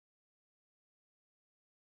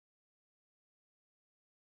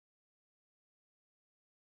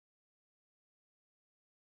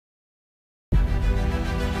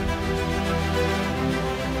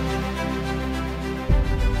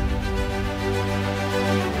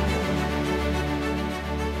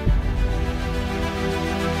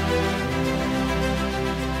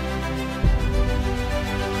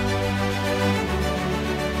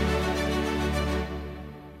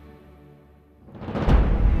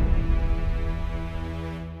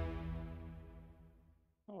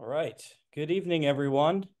right. Good evening,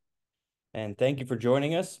 everyone, and thank you for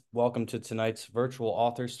joining us. Welcome to tonight's virtual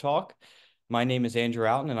authors talk. My name is Andrew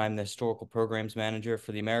Outen, and I'm the Historical Programs Manager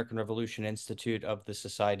for the American Revolution Institute of the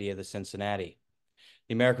Society of the Cincinnati.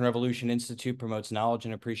 The American Revolution Institute promotes knowledge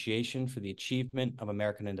and appreciation for the achievement of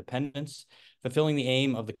American independence, fulfilling the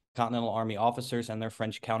aim of the Continental Army officers and their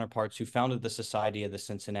French counterparts who founded the Society of the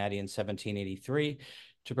Cincinnati in 1783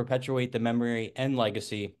 to perpetuate the memory and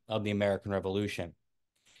legacy of the American Revolution.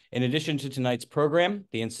 In addition to tonight's program,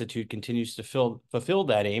 the Institute continues to fulfill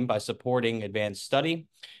that aim by supporting advanced study,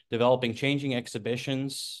 developing changing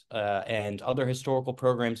exhibitions and other historical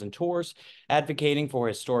programs and tours, advocating for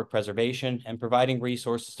historic preservation, and providing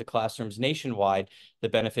resources to classrooms nationwide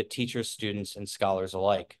that benefit teachers, students, and scholars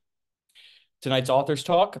alike. Tonight's Authors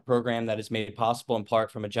Talk, a program that is made possible in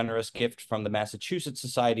part from a generous gift from the Massachusetts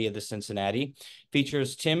Society of the Cincinnati,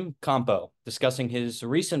 features Tim Compeau discussing his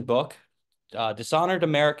recent book, Dishonored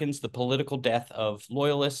Americans, The Political Death of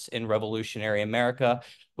Loyalists in Revolutionary America,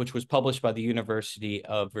 which was published by the University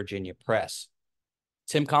of Virginia Press.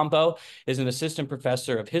 Tim Compeau is an assistant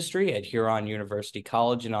professor of history at Huron University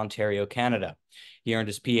College in Ontario, Canada. He earned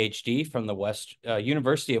his PhD from the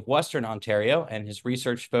University of Western Ontario, and his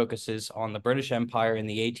research focuses on the British Empire in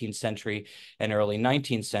the 18th century and early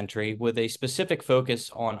 19th century, with a specific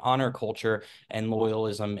focus on honor culture and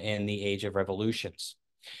loyalism in the Age of Revolutions.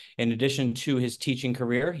 In addition to his teaching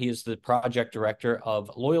career, he is the project director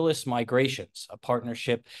of Loyalist Migrations, a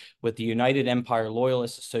partnership with the United Empire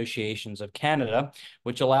Loyalist Associations of Canada,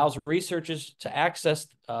 which allows researchers to access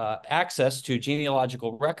to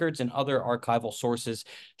genealogical records and other archival sources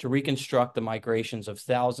to reconstruct the migrations of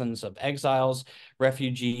thousands of exiles,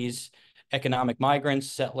 refugees, economic migrants,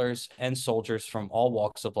 settlers, and soldiers from all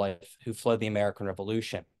walks of life who fled the American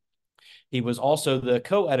Revolution. He was also the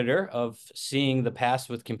co-editor of Seeing the Past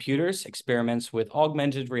with Computers, Experiments with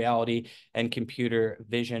Augmented Reality and Computer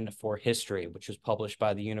Vision for History, which was published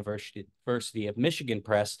by the University of Michigan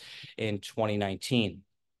Press in 2019.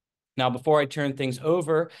 Now, before I turn things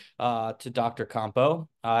over to Dr. Compeau,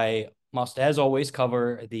 I must, as always,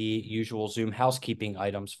 cover the usual Zoom housekeeping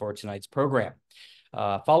items for tonight's program.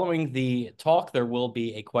 Following the talk, there will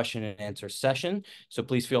be a question and answer session, so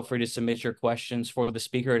please feel free to submit your questions for the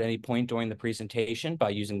speaker at any point during the presentation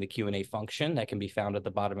by using the Q&A function that can be found at the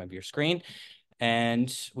bottom of your screen,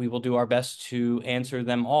 and we will do our best to answer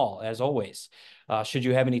them all, as always. Should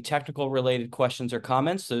you have any technical related questions or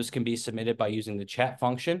comments, those can be submitted by using the chat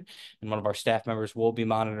function, and one of our staff members will be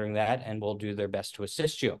monitoring that and will do their best to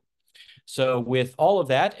assist you. So with all of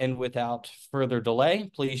that, and without further delay,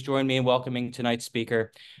 please join me in welcoming tonight's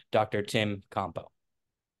speaker, Dr. Tim Compeau.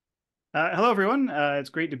 Hello, everyone. It's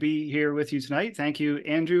great to be here with you tonight. Thank you,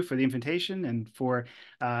 Andrew, for the invitation and for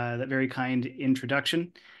that very kind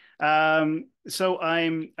introduction. So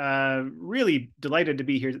I'm really delighted to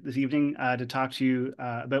be here this evening to talk to you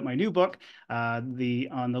about my new book, on the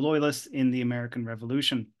Loyalists in the American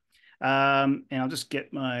Revolution. And I'll just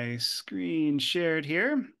get my screen shared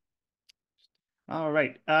here. All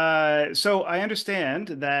right. So I understand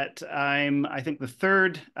that I think, the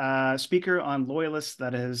third speaker on Loyalists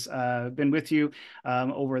that has been with you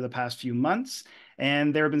over the past few months.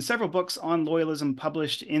 And there have been several books on loyalism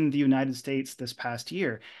published in the United States this past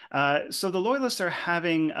year. So the Loyalists are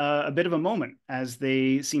having a bit of a moment, as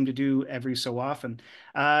they seem to do every so often.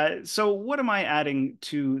 So what am I adding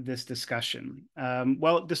to this discussion?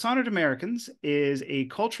 Well, Dishonored Americans is a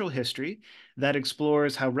cultural history that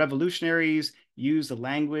explores how revolutionaries use the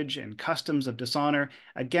language and customs of dishonor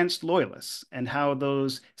against loyalists, and how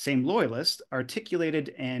those same loyalists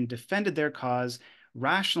articulated and defended their cause,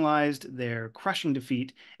 rationalized their crushing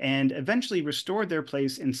defeat, and eventually restored their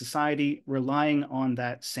place in society, relying on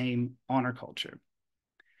that same honor culture.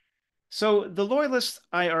 So the Loyalists,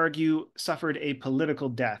 I argue, suffered a political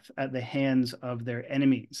death at the hands of their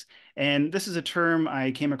enemies. And this is a term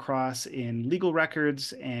I came across in legal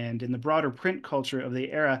records and in the broader print culture of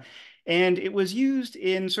the era. And it was used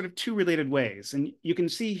in sort of two related ways. And you can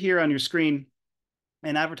see here on your screen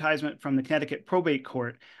an advertisement from the Connecticut Probate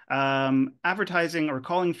Court, advertising or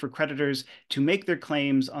calling for creditors to make their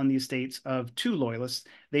claims on the estates of two loyalists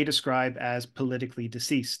they describe as politically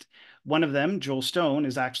deceased. One of them, Joel Stone,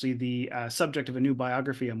 is actually the subject of a new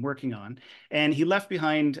biography I'm working on. And he left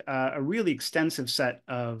behind a really extensive set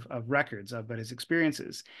of records about his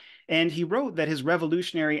experiences. And he wrote that his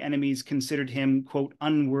revolutionary enemies considered him, quote,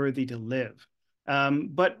 unworthy to live.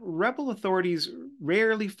 But rebel authorities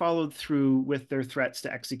rarely followed through with their threats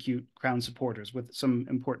to execute Crown supporters, with some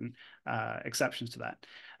important exceptions to that.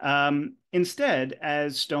 Instead,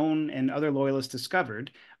 as Stone and other loyalists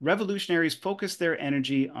discovered, revolutionaries focused their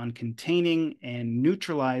energy on containing and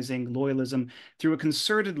neutralizing loyalism through a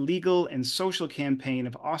concerted legal and social campaign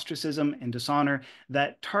of ostracism and dishonor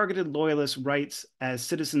that targeted loyalists' rights as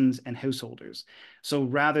citizens and householders. So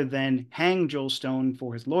rather than hang Joel Stone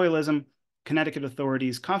for his loyalism, Connecticut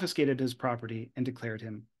authorities confiscated his property and declared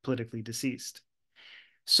him politically deceased.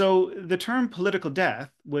 So the term political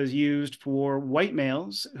death was used for white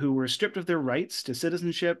males who were stripped of their rights to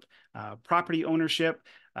citizenship, property ownership,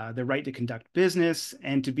 the right to conduct business,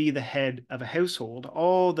 and to be the head of a household,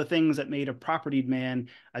 all the things that made a propertied man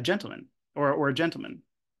a gentleman or a gentleman.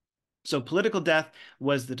 So political death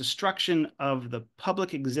was the destruction of the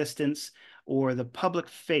public existence or the public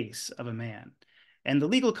face of a man. And the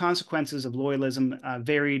legal consequences of loyalism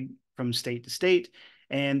varied from state to state,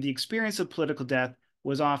 and the experience of political death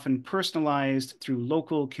was often personalized through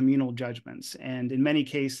local communal judgments. And in many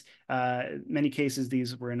cases,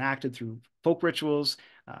 these were enacted through folk rituals,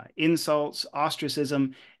 insults,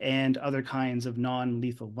 ostracism, and other kinds of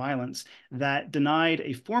non-lethal violence that denied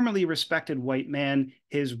a formerly respected white man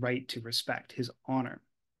his right to respect, his honor.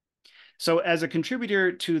 So, as a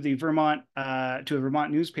contributor to the to a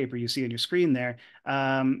Vermont newspaper you see on your screen there,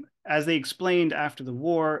 as they explained after the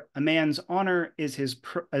war, a man's honor is his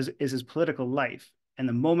political life, and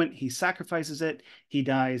the moment he sacrifices it, he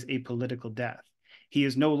dies a political death. He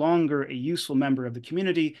is no longer a useful member of the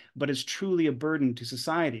community, but is truly a burden to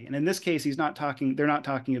society. And in this case, they're not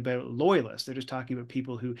talking about loyalists. They're just talking about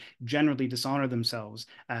people who generally dishonor themselves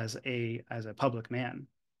as a public man.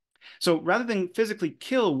 So rather than physically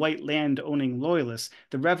kill white land-owning loyalists,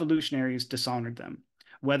 the revolutionaries dishonored them,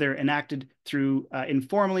 whether enacted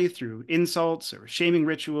informally through insults or shaming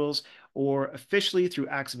rituals, or officially through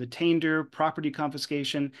acts of attainder, property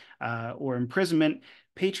confiscation, or imprisonment.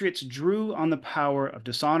 Patriots drew on the power of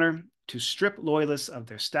dishonor to strip loyalists of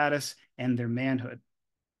their status and their manhood.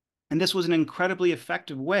 And this was an incredibly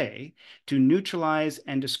effective way to neutralize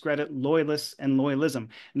and discredit loyalists and loyalism,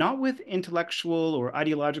 not with intellectual or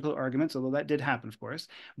ideological arguments, although that did happen, of course,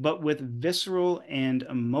 but with visceral and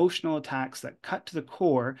emotional attacks that cut to the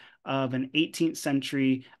core of an 18th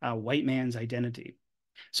century white man's identity.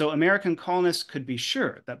 So American colonists could be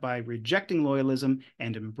sure that by rejecting loyalism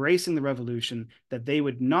and embracing the revolution, that they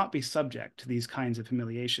would not be subject to these kinds of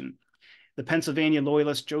humiliation. The Pennsylvania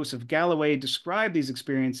loyalist Joseph Galloway described these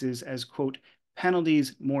experiences as, quote,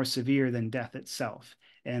 penalties more severe than death itself.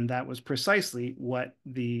 And that was precisely what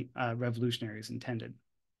the revolutionaries intended.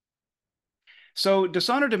 So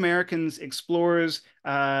Dishonored Americans explores,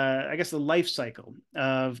 I guess, the life cycle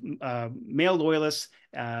of male loyalists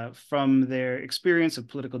from their experience of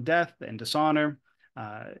political death and dishonor,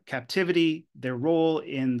 captivity, their role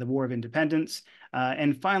in the War of Independence,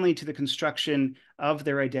 and finally to the construction of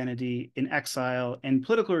their identity in exile and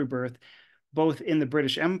political rebirth, both in the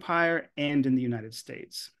British Empire and in the United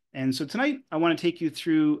States. And so tonight, I want to take you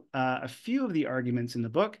through a few of the arguments in the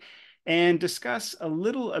book and discuss a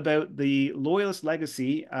little about the Loyalist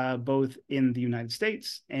legacy, both in the United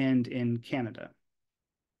States and in Canada.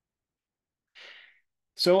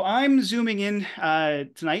 So I'm zooming in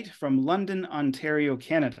tonight from London, Ontario,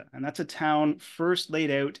 Canada, and that's a town first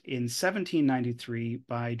laid out in 1793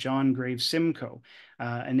 by John Graves Simcoe,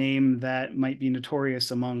 a name that might be notorious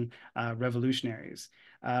among revolutionaries,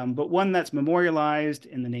 but one that's memorialized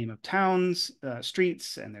in the name of towns,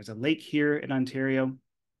 streets, and there's a lake here in Ontario.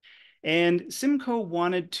 And Simcoe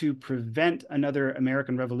wanted to prevent another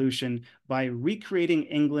American Revolution by recreating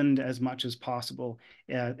England as much as possible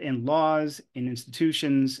in laws, in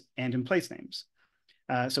institutions, and in place names.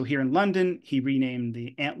 So here in London, he renamed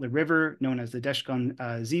the Antler River, known as the Deshkon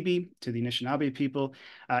Zibi to the Anishinaabe people.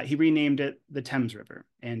 He renamed it the Thames River.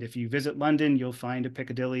 And if you visit London, you'll find a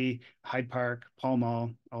Piccadilly, Hyde Park, Pall Mall,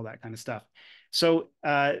 all that kind of stuff. So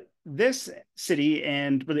this city,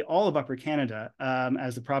 and really all of Upper Canada,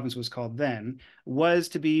 as the province was called then, was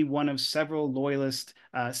to be one of several Loyalist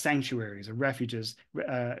sanctuaries or refuges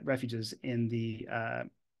in the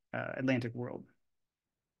Atlantic world.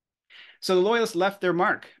 So the Loyalists left their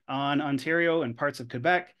mark on Ontario and parts of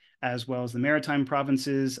Quebec, as well as the maritime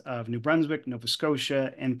provinces of New Brunswick, Nova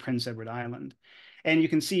Scotia, and Prince Edward Island. And you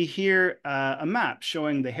can see here a map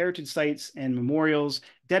showing the heritage sites and memorials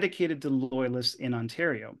dedicated to the Loyalists in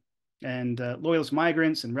Ontario. And Loyalist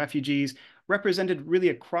migrants and refugees represented really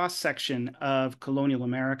a cross-section of colonial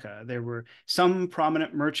America. There were some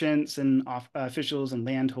prominent merchants and officials and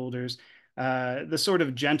landholders, the sort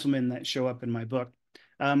of gentlemen that show up in my book.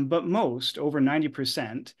 But most, over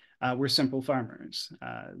 90%, were simple farmers.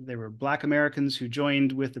 There were Black Americans who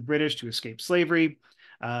joined with the British to escape slavery.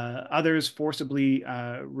 others forcibly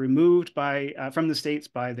removed from the States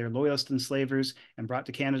by their Loyalist enslavers and brought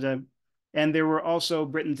to Canada. And there were also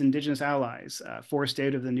Britain's Indigenous allies forced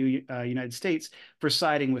out of the new United States for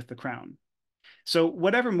siding with the Crown. So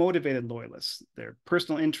whatever motivated Loyalists, their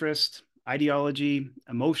personal interest, ideology,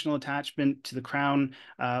 emotional attachment to the Crown,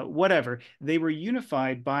 whatever, they were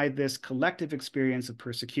unified by this collective experience of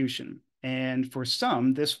persecution. And for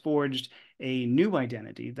some, this forged a new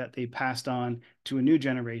identity that they passed on to a new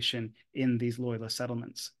generation in these Loyalist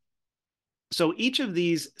settlements. So each of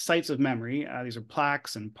these sites of memory, these are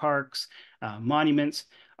plaques and parks, monuments,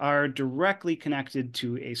 are directly connected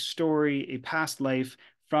to a story, a past life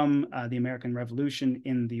from the American Revolution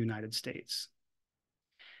in the United States.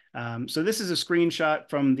 So this is a screenshot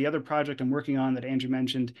from the other project I'm working on that Andrew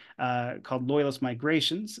mentioned called Loyalist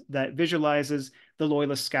Migrations that visualizes the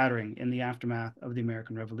Loyalist scattering in the aftermath of the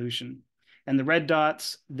American Revolution. And the red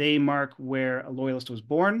dots, they mark where a Loyalist was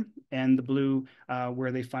born, and the blue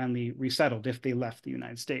where they finally resettled if they left the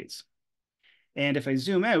United States. And if I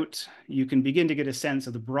zoom out, you can begin to get a sense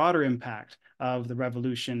of the broader impact of the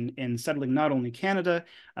revolution in settling not only Canada,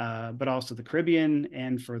 but also the Caribbean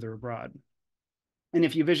and further abroad. And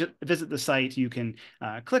if you visit the site, you can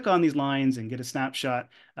click on these lines and get a snapshot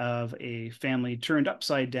of a family turned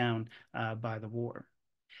upside down by the war.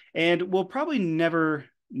 And we'll probably never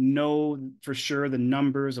know for sure the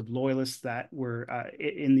numbers of Loyalists that were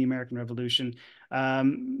in the American Revolution.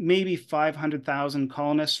 Maybe 500,000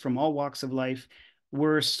 colonists from all walks of life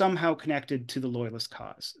were somehow connected to the Loyalist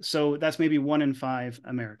cause. So that's maybe 1 in 5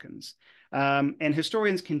 Americans. And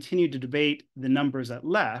historians continue to debate the numbers that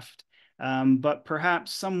left, but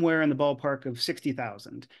perhaps somewhere in the ballpark of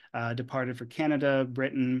 60,000 departed for Canada,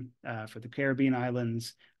 Britain, for the Caribbean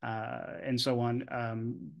islands, and so on,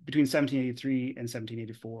 between 1783 and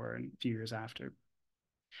 1784 and a few years after.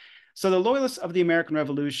 So the Loyalists of the American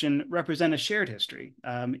Revolution represent a shared history,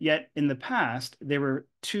 yet in the past, there were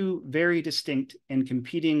two very distinct and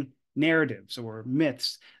competing narratives or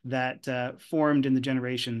myths that formed in the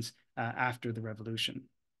generations after the Revolution.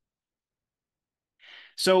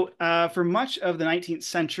 So for much of the 19th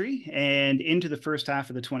century and into the first half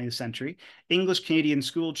of the 20th century, English Canadian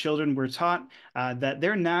school children were taught that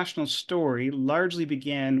their national story largely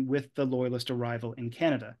began with the Loyalist arrival in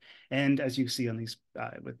Canada. And as you see on these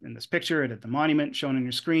in this picture and at the monument shown on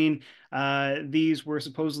your screen, these were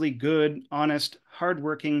supposedly good, honest,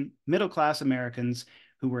 hardworking, middle-class Americans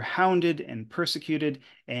who were hounded and persecuted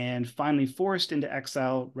and finally forced into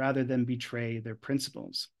exile rather than betray their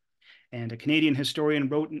principles. And a Canadian historian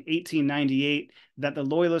wrote in 1898 that the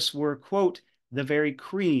Loyalists were, quote, the very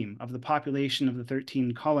cream of the population of the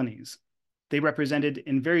 13 colonies. They represented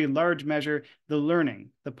in very large measure the learning,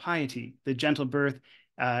 the piety, the gentle birth,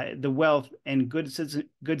 the wealth, and good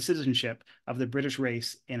citizenship of the British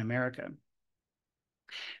race in America.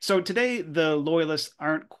 So today, the Loyalists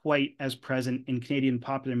aren't quite as present in Canadian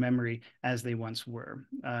popular memory as they once were.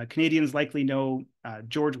 Canadians likely know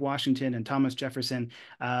George Washington and Thomas Jefferson,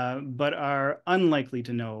 but are unlikely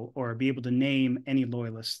to know or be able to name any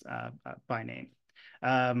Loyalists by name.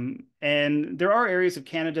 And there are areas of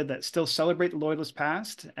Canada that still celebrate the Loyalist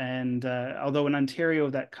past, and although in Ontario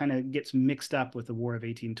that kind of gets mixed up with the War of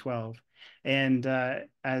 1812. And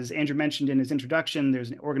as Andrew mentioned in his introduction, there's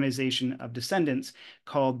an organization of descendants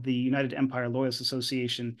called the United Empire Loyalist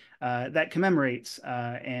Association that commemorates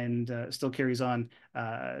and still carries on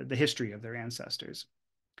the history of their ancestors.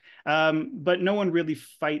 But no one really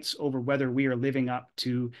fights over whether we are living up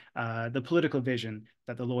to the political vision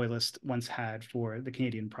that the Loyalists once had for the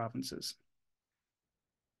Canadian provinces.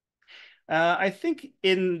 I think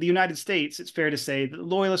in the United States, it's fair to say that the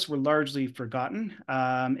Loyalists were largely forgotten,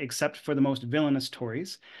 except for the most villainous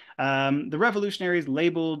Tories. The revolutionaries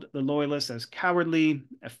labeled the Loyalists as cowardly,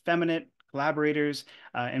 effeminate collaborators,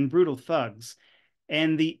 and brutal thugs.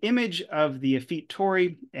 And the image of the effete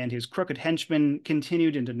Tory and his crooked henchmen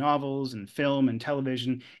continued into novels and film and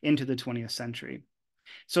television into the 20th century.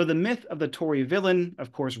 So the myth of the Tory villain,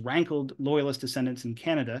 of course, rankled Loyalist descendants in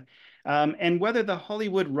Canada. And whether the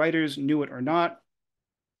Hollywood writers knew it or not,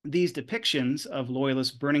 these depictions of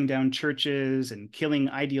Loyalists burning down churches and killing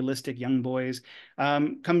idealistic young boys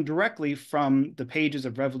come directly from the pages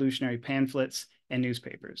of revolutionary pamphlets and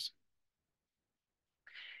newspapers.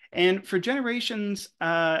 And for generations,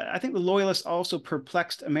 I think the Loyalists also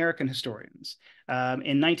perplexed American historians.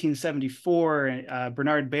 In 1974,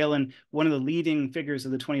 Bernard Bailyn, one of the leading figures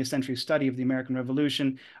of the 20th century study of the American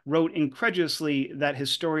Revolution, wrote incredulously that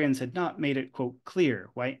historians had not made it, quote, clear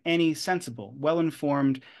why any sensible,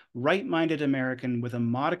 well-informed, right-minded American with a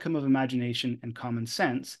modicum of imagination and common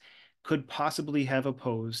sense could possibly have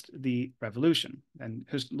opposed the revolution. And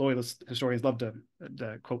Loyalist historians love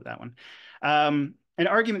to quote that one. And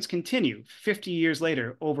arguments continue 50 years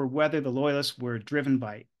later over whether the Loyalists were driven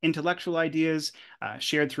by intellectual ideas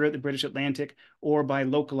shared throughout the British Atlantic or by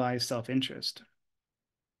localized self-interest.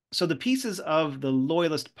 So the pieces of the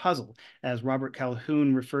Loyalist puzzle, as Robert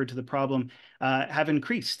Calhoun referred to the problem, have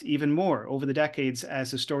increased even more over the decades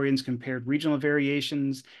as historians compared regional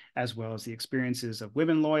variations, as well as the experiences of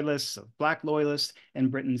women Loyalists, of Black Loyalists,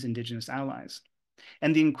 and Britain's Indigenous allies.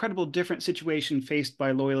 And the incredible different situation faced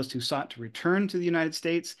by Loyalists who sought to return to the United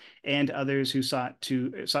States and others who sought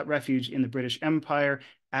refuge in the British Empire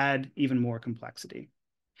add even more complexity.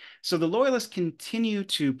 So the Loyalists continue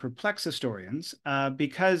to perplex historians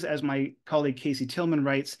because, as my colleague Casey Tillman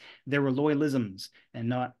writes, there were loyalisms and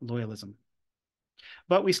not loyalism.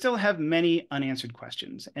 But we still have many unanswered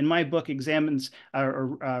questions, and my book examines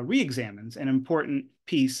or re-examines an important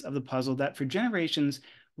piece of the puzzle that for generations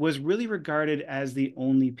was really regarded as the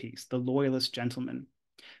only piece, the Loyalist gentleman.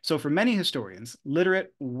 So for many historians,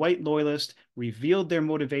 literate white loyalists revealed their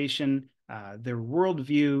motivation, their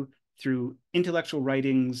worldview, through intellectual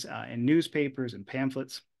writings and newspapers and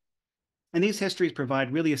pamphlets. And these histories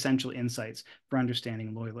provide really essential insights for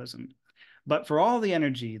understanding loyalism. But for all the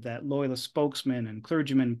energy that Loyalist spokesmen and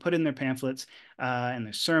clergymen put in their pamphlets and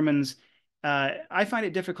their sermons, I find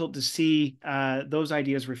it difficult to see those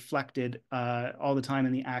ideas reflected all the time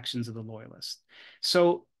in the actions of the Loyalists.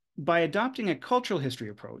 So by adopting a cultural history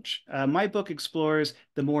approach, my book explores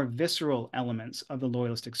the more visceral elements of the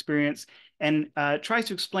Loyalist experience and tries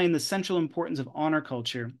to explain the central importance of honor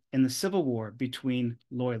culture in the Civil War between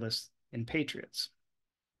Loyalists and Patriots.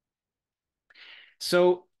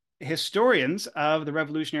 So historians of the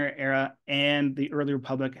Revolutionary era and the early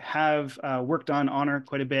Republic have worked on honor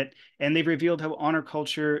quite a bit, and they've revealed how honor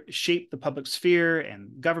culture shaped the public sphere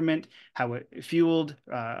and government, how it fueled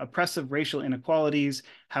oppressive racial inequalities,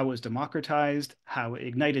 how it was democratized, how it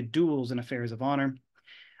ignited duels in affairs of honor.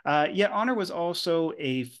 Yet honor was also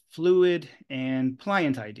a fluid and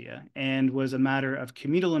pliant idea and was a matter of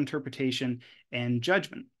communal interpretation and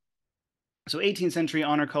judgment. So 18th century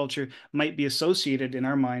honor culture might be associated in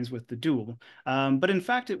our minds with the duel, but in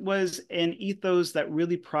fact, it was an ethos that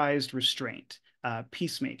really prized restraint,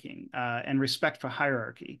 peacemaking, and respect for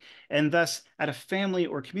hierarchy. And thus, at a family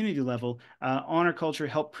or community level, honor culture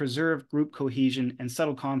helped preserve group cohesion and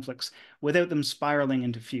settle conflicts without them spiraling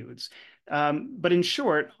into feuds. But in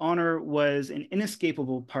short, honor was an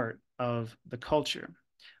inescapable part of the culture.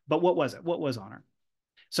 But what was it? What was honor?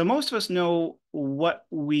 So most of us know what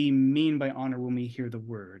we mean by honor when we hear the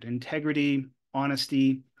word: integrity,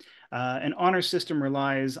 honesty. An honor system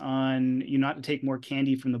relies on you not to take more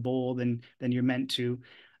candy from the bowl than you're meant to.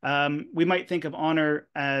 We might think of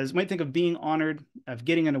being honored, of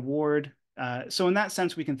getting an award. So in that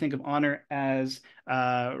sense, we can think of honor as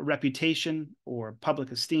reputation or public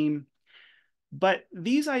esteem. But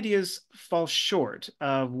these ideas fall short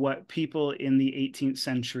of what people in the 18th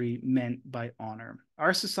century meant by honor.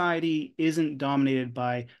 Our society isn't dominated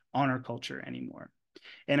by honor culture anymore.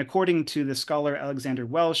 And according to the scholar Alexander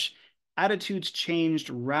Welsh, attitudes changed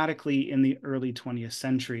radically in the early 20th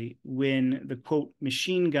century when the, quote,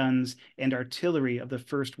 machine guns and artillery of the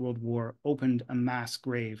First World War opened a mass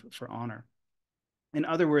grave for honor. In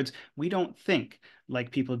other words, we don't think like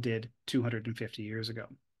people did 250 years ago.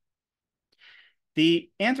 The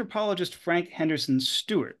anthropologist Frank Henderson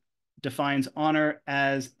Stewart defines honor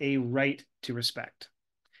as a right to respect.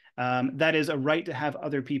 That is, a right to have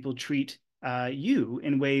other people treat you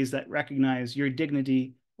in ways that recognize your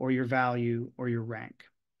dignity or your value or your rank.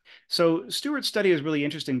 So Stewart's study is really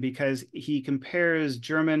interesting because he compares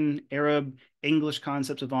German, Arab, English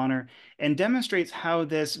concepts of honor and demonstrates how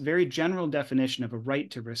this very general definition of a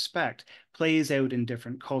right to respect plays out in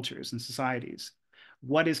different cultures and societies.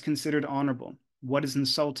 What is considered honorable? What is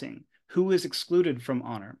insulting? Who is excluded from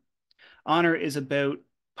honor? Honor is about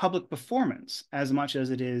public performance as much as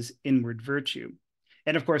it is inward virtue.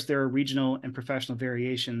 And of course, there are regional and professional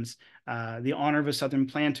variations. The honor of a Southern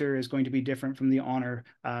planter is going to be different from the honor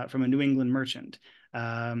from a New England merchant.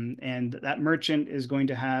 And that merchant is going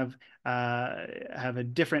to have a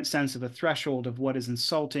different sense of a threshold of what is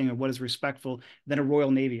insulting or what is respectful than a Royal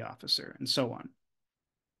Navy officer, and so on.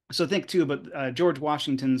 So think too about George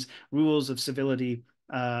Washington's rules of civility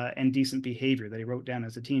and decent behavior that he wrote down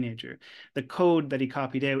as a teenager, the code that he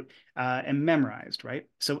copied out and memorized, right?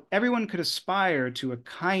 So everyone could aspire to a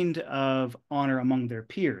kind of honor among their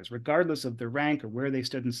peers, regardless of their rank or where they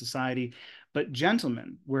stood in society. But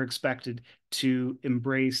gentlemen were expected to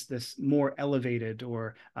embrace this more elevated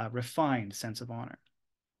or refined sense of honor.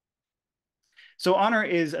 So honor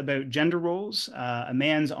is about gender roles. A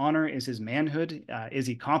man's honor is his manhood. Is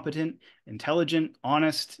he competent, intelligent,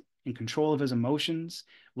 honest, in control of his emotions?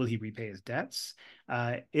 Will he repay his debts?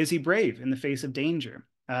 Is he brave in the face of danger?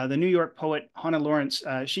 The New York poet Hannah Lawrence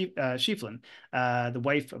Schieffelin, the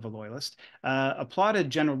wife of a Loyalist, applauded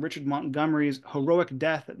General Richard Montgomery's heroic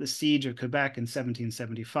death at the siege of Quebec in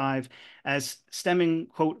 1775 as stemming,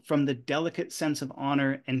 quote, from the delicate sense of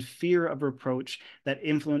honor and fear of reproach that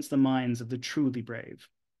influenced the minds of the truly brave.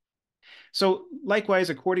 So, likewise,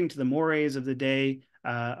 according to the mores of the day,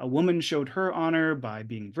 a woman showed her honor by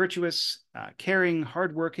being virtuous, caring,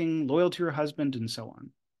 hardworking, loyal to her husband, and so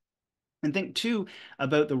on. And think too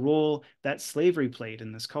about the role that slavery played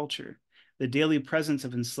in this culture. The daily presence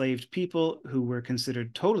of enslaved people who were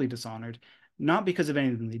considered totally dishonored, not because of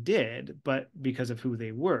anything they did, but because of who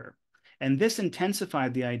they were. And this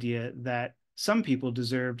intensified the idea that some people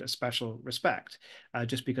deserved a special respect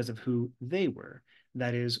just because of who they were.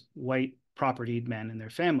 That is, white propertied men and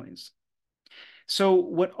their families. So,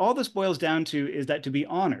 what all this boils down to is that to be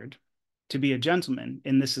honored, to be a gentleman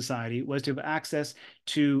in this society, was to have access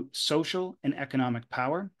to social and economic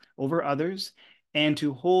power over others and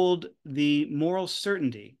to hold the moral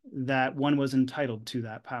certainty that one was entitled to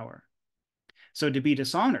that power. So, to be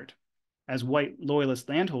dishonored, as white loyalist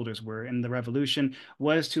landholders were in the Revolution,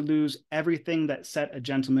 was to lose everything that set a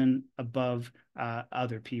gentleman above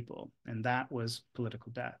other people, and that was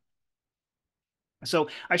political death. So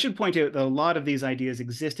I should point out that a lot of these ideas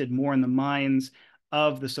existed more in the minds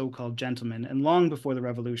of the so-called gentlemen. And long before the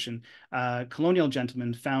Revolution, colonial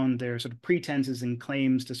gentlemen found their sort of pretenses and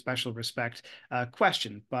claims to special respect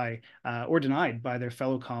questioned by or denied by their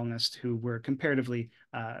fellow colonists who were comparatively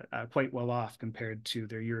quite well off compared to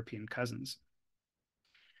their European cousins.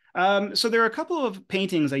 So there are a couple of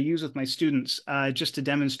paintings I use with my students just to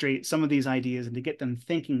demonstrate some of these ideas and to get them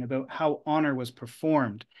thinking about how honor was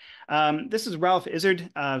performed. This is Ralph Izard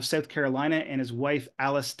of South Carolina and his wife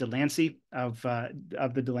Alice Delancey of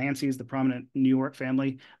the Delanceys, the prominent New York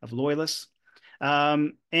family of Loyalists.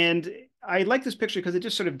 And I like this picture because it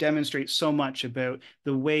just sort of demonstrates so much about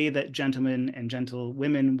the way that gentlemen and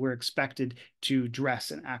gentlewomen were expected to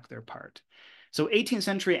dress and act their part. So 18th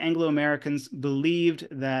century Anglo-Americans believed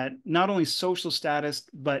that not only social status,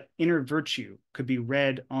 but inner virtue could be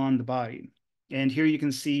read on the body. And here you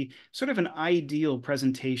can see sort of an ideal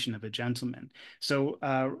presentation of a gentleman. So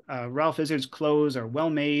Ralph Izard's clothes are well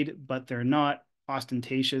made, but they're not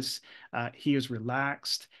ostentatious. He is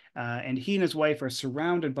relaxed. And he and his wife are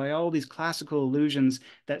surrounded by all these classical allusions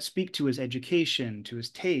that speak to his education, to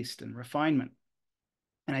his taste and refinement.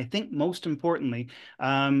 And I think most importantly,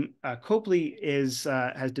 Copley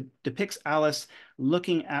depicts Alice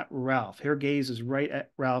looking at Ralph. Her gaze is right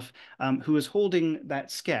at Ralph, who is holding that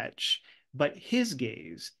sketch, but his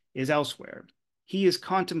gaze is elsewhere. He is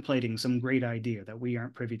contemplating some great idea that we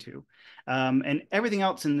aren't privy to. And everything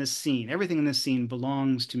else in this scene, everything in this scene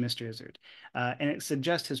belongs to Mr. Izard. And it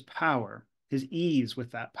suggests his power, his ease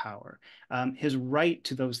with that power, his right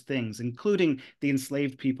to those things, including the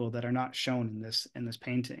enslaved people that are not shown in this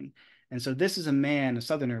painting. And so this is a man, a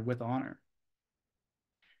Southerner with honor.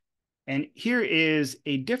 And here is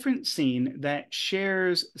a different scene that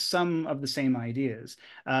shares some of the same ideas.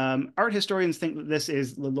 Art historians think that this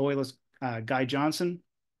is the Loyalist Guy Johnson,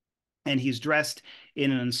 and he's dressed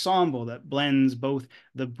in an ensemble that blends both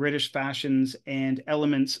the British fashions and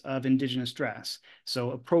elements of indigenous dress, so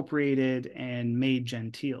appropriated and made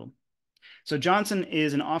genteel. So Johnson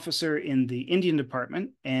is an officer in the Indian Department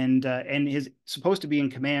and is supposed to be in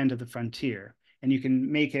command of the frontier. And you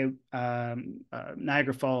can make out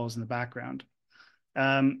Niagara Falls in the background.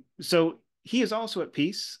 So he is also at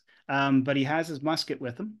peace, but he has his musket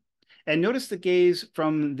with him. And notice the gaze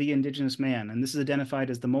from the indigenous man, and this is identified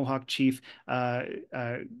as the Mohawk chief Karangan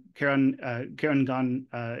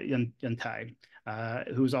Yantai,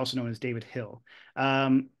 who is also known as David Hill.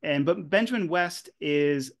 But Benjamin West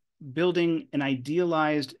is building an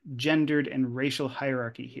idealized gendered and racial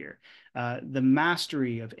hierarchy here. The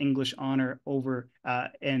mastery of English honor over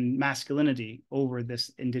and masculinity over this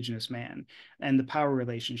indigenous man. And the power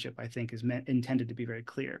relationship, I think, is intended to be very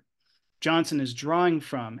clear. Johnson is drawing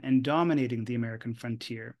from and dominating the American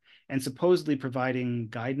frontier and supposedly providing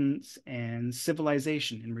guidance and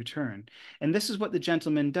civilization in return. And this is what the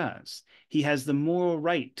gentleman does. He has the moral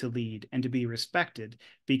right to lead and to be respected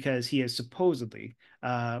because he is supposedly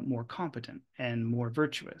more competent and more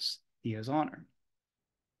virtuous. He has honor.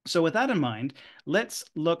 So with that in mind, let's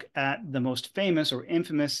look at the most famous or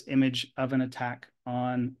infamous image of an attack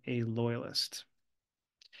on a loyalist.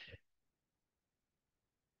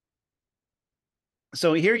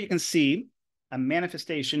 So here you can see a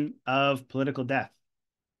manifestation of political death.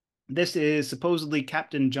 This is supposedly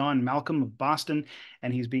Captain John Malcolm of Boston,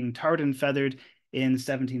 and he's being tarred and feathered in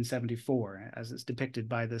 1774, as it's depicted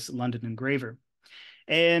by this London engraver.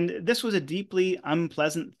 And this was a deeply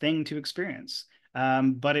unpleasant thing to experience,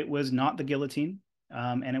 but it was not the guillotine,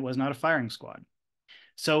 and it was not a firing squad.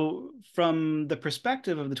 So, from the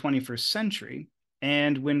perspective of the 21st century,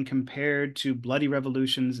 and when compared to bloody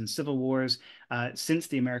revolutions and civil wars since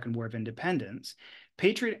the American War of Independence,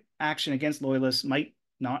 patriot action against loyalists might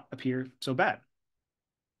not appear so bad.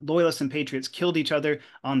 Loyalists and patriots killed each other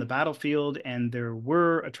on the battlefield, and there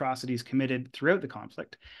were atrocities committed throughout the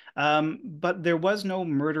conflict. But there was no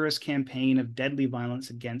murderous campaign of deadly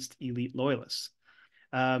violence against elite loyalists.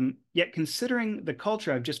 Yet, considering the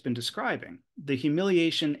culture I've just been describing, the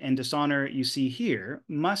humiliation and dishonor you see here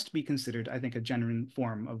must be considered, I think, a genuine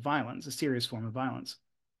form of violence, a serious form of violence.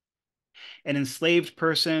 An enslaved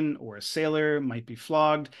person or a sailor might be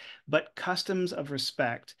flogged, but customs of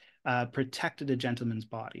respect protected a gentleman's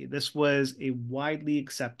body. This was a widely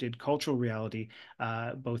accepted cultural reality,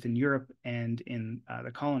 both in Europe and in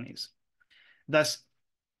the colonies. Thus,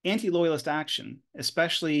 anti-loyalist action,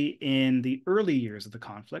 especially in the early years of the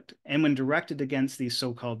conflict, and when directed against these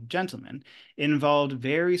so-called gentlemen, involved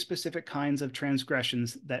very specific kinds of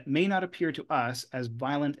transgressions that may not appear to us as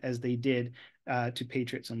violent as they did to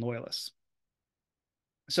patriots and loyalists.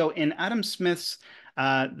 So in Adam Smith's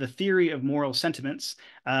The Theory of Moral Sentiments,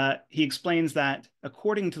 he explains that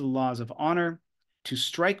according to the laws of honor, to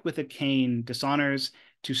strike with a cane dishonors,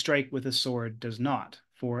 to strike with a sword does not,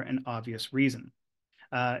 for an obvious reason.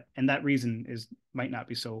 And that reason might not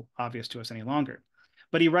be so obvious to us any longer.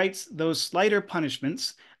 But he writes, those slighter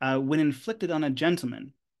punishments, when inflicted on a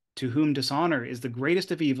gentleman, to whom dishonor is the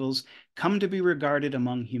greatest of evils, come to be regarded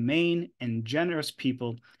among humane and generous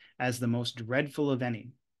people as the most dreadful of any.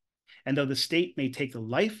 And though the state may take the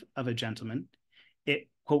life of a gentleman, it,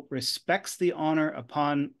 quote, respects their honor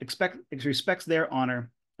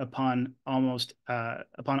upon almost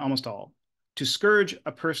all. To scourge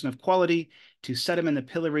a person of quality, to set him in the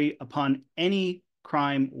pillory upon any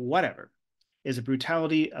crime whatever, is a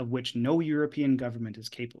brutality of which no European government is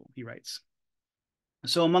capable, he writes.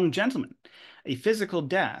 So among gentlemen, a physical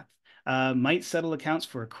death might settle accounts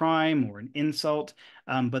for a crime or an insult,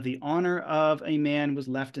 but the honor of a man was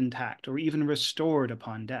left intact or even restored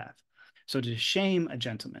upon death. So to shame a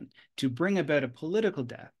gentleman, to bring about a political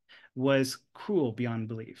death, was cruel beyond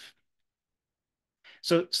belief.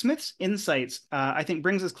 So Smith's insights, I think,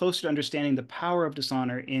 brings us closer to understanding the power of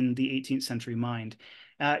dishonor in the 18th century mind.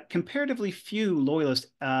 Comparatively few loyalists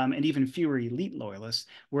and even fewer elite loyalists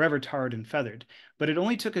were ever tarred and feathered, but it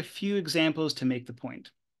only took a few examples to make the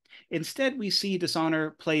point. Instead, we see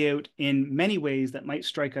dishonor play out in many ways that might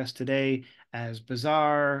strike us today as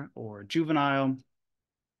bizarre or juvenile,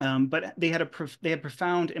 but they had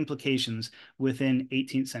profound implications within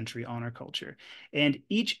 18th century honor culture. And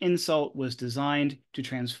each insult was designed to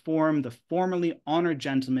transform the formerly honored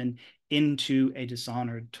gentleman into a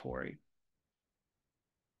dishonored Tory.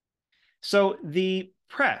 So the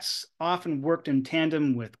press often worked in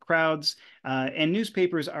tandem with crowds, and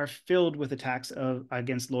newspapers are filled with attacks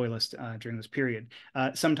against loyalists during this period,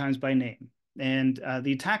 sometimes by name. And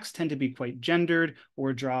the attacks tend to be quite gendered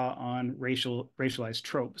or draw on racialized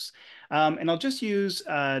tropes. And I'll just use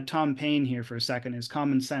Tom Paine here for a second, his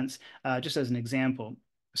Common Sense, just as an example.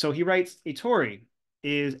 So he writes, a Tory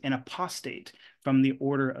is an apostate from the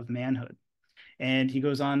order of manhood. And he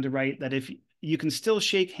goes on to write that if you can still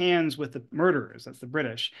shake hands with the murderers, that's the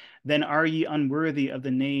British, then are ye unworthy of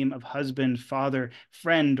the name of husband, father,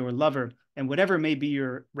 friend, or lover, and whatever may be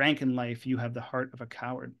your rank in life, you have the heart of a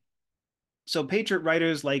coward. So patriot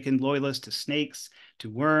writers likened loyalists to snakes,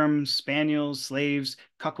 to worms, spaniels, slaves,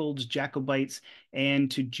 cuckolds, Jacobites,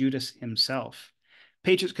 and to Judas himself.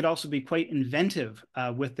 Patriots could also be quite inventive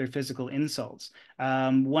with their physical insults.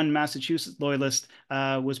 One Massachusetts loyalist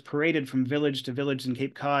was paraded from village to village in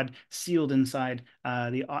Cape Cod, sealed inside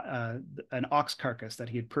an ox carcass that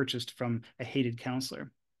he had purchased from a hated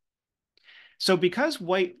counselor. So because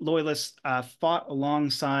white loyalists fought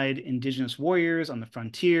alongside indigenous warriors on the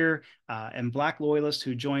frontier and black loyalists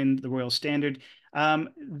who joined the Royal Standard,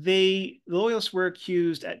 the loyalists were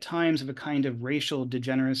accused at times of a kind of racial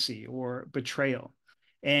degeneracy or betrayal.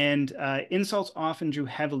 And insults often drew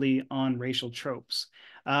heavily on racial tropes.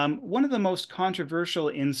 One of the most controversial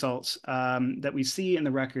insults that we see in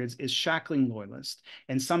the records is shackling loyalists,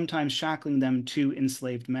 and sometimes shackling them to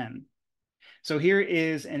enslaved men. So here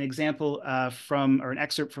is an example or an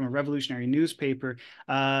excerpt from a revolutionary newspaper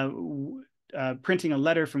printing a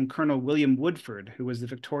letter from Colonel William Woodford, who was the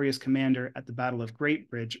victorious commander at the Battle of Great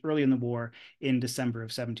Bridge early in the war in December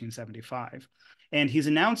of 1775. And he's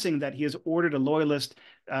announcing that he has ordered a loyalist,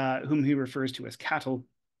 whom he refers to as Cattle,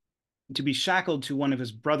 to be shackled to one of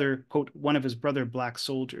his brother, quote, one of his brother black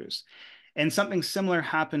soldiers. And something similar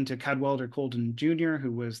happened to Cadwalader Colden Jr.,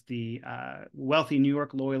 who was the wealthy New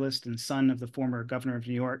York loyalist and son of the former governor of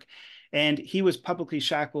New York. And he was publicly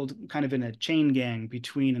shackled kind of in a chain gang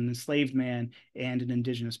between an enslaved man and an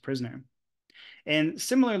indigenous prisoner. And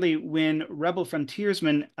similarly, when rebel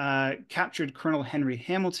frontiersmen captured Colonel Henry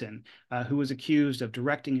Hamilton, who was accused of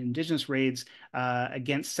directing indigenous raids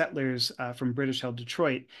against settlers from British-held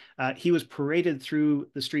Detroit, he was paraded through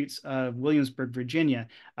the streets of Williamsburg, Virginia,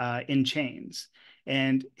 in chains.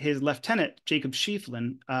 And his lieutenant, Jacob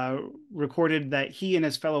Schieffelin, recorded that he and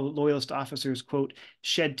his fellow Loyalist officers, quote,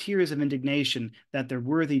 shed tears of indignation that their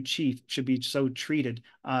worthy chief should be so treated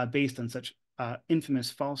based on such infamous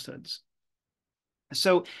falsehoods.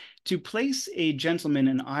 So to place a gentleman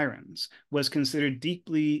in irons was considered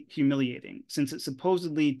deeply humiliating, since it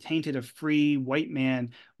supposedly tainted a free white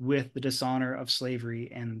man with the dishonor of slavery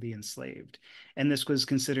and the enslaved. And this was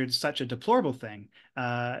considered such a deplorable thing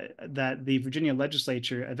that the Virginia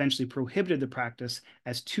legislature eventually prohibited the practice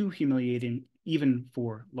as too humiliating even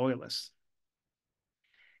for loyalists.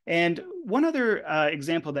 And one other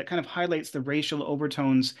example that kind of highlights the racial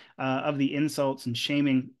overtones of the insults and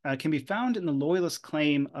shaming can be found in the Loyalist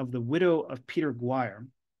claim of the widow of Peter Guire,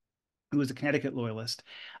 who was a Connecticut Loyalist,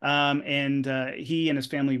 and he and his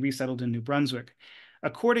family resettled in New Brunswick.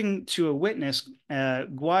 According to a witness,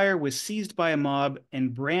 Guire was seized by a mob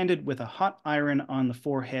and branded with a hot iron on the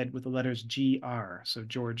forehead with the letters GR, so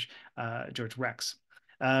George Rex.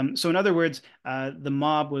 So in other words, the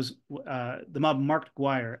mob marked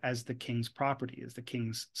Guire as the king's property, as the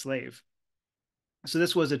king's slave. So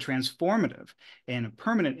this was a transformative and a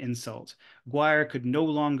permanent insult. Guire could no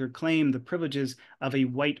longer claim the privileges of a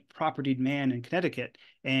white propertied man in Connecticut,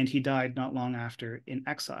 and he died not long after in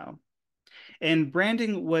exile. And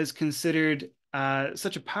branding was considered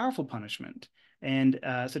such a powerful punishment and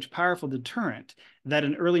such a powerful deterrent that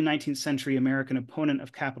an early 19th century American opponent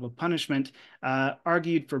of capital punishment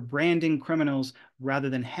argued for branding criminals rather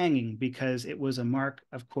than hanging because it was a mark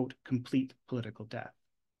of, quote, complete political death.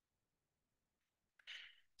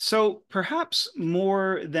 So perhaps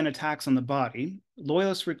more than attacks on the body,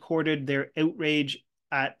 Loyalists recorded their outrage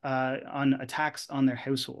on attacks on their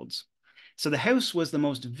households. So the house was the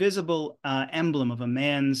most visible emblem of a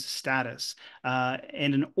man's status,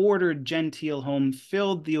 and an ordered genteel home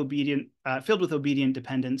filled with obedient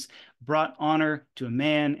dependents brought honor to a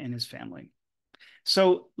man and his family.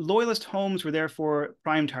 So Loyalist homes were therefore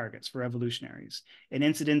prime targets for revolutionaries, and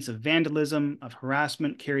incidents of vandalism, of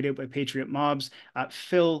harassment carried out by patriot mobs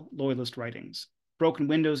fill Loyalist writings. Broken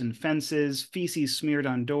windows and fences, feces smeared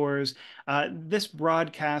on doors. This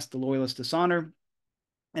broadcast the Loyalist dishonor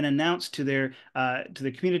and announced to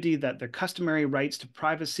the community that their customary rights to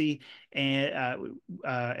privacy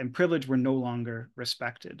and privilege were no longer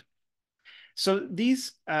respected. So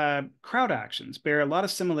these crowd actions bear a lot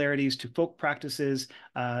of similarities to folk practices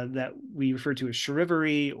that we refer to as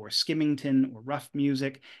charivari or skimmington or rough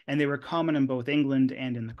music, and they were common in both England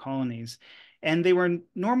and in the colonies. And they were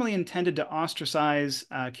normally intended to ostracize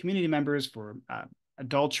community members for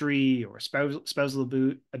adultery or spousal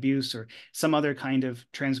abuse or some other kind of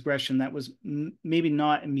transgression that was maybe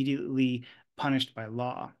not immediately punished by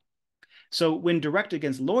law. So when directed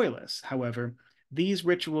against loyalists, however, these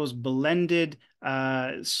rituals blended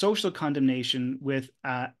social condemnation with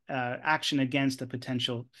action against a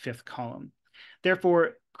potential fifth column.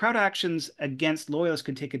 Therefore, crowd actions against loyalists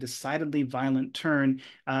could take a decidedly violent turn,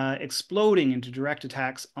 exploding into direct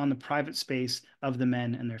attacks on the private space of the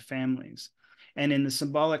men and their families. And in the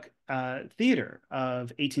symbolic theater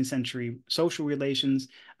of 18th century social relations,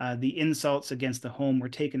 the insults against the home were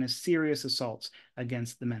taken as serious assaults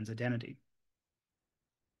against the men's identity.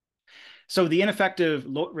 So the ineffective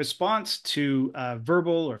response to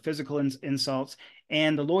verbal or physical insults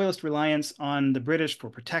and the Loyalist reliance on the British for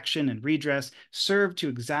protection and redress served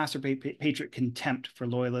to exacerbate patriot contempt for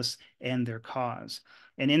Loyalists and their cause.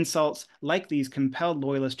 And insults like these compelled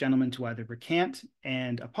Loyalist gentlemen to either recant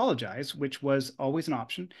and apologize, which was always an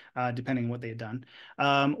option, depending on what they had done,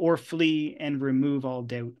 or flee and remove all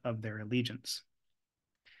doubt of their allegiance.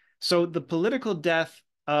 So the political death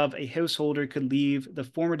of a householder could leave the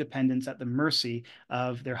former dependents at the mercy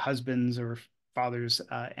of their husbands or father's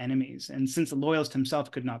enemies. And since the loyalist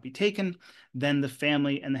himself could not be taken, then the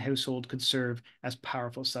family and the household could serve as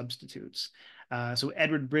powerful substitutes. So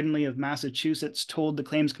Edward Brindley of Massachusetts told the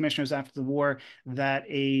claims commissioners after the war that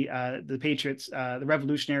the Patriots, the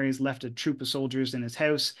revolutionaries, left a troop of soldiers in his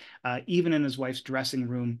house, even in his wife's dressing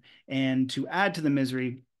room. And to add to the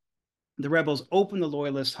misery, the rebels opened the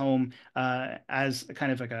Loyalist home as a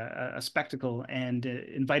kind of like a spectacle, and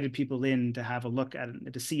invited people in to have a look at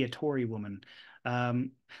it, to see a Tory woman.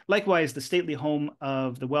 Um, Likewise, the stately home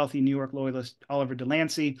of the wealthy New York Loyalist Oliver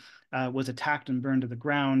Delancey was attacked and burned to the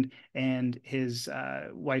ground, and his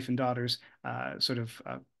wife and daughters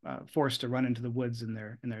forced to run into the woods in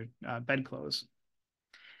their bedclothes.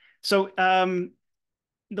 So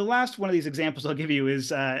the last one of these examples I'll give you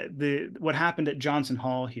is what happened at Johnson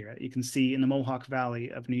Hall here. You can see in the Mohawk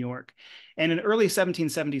Valley of New York. And in early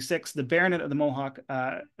 1776, the Baronet of the Mohawk,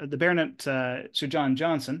 the Baronet Sir John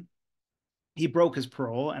Johnson, he broke his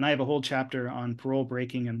parole, and I have a whole chapter on parole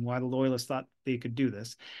breaking and why the Loyalists thought they could do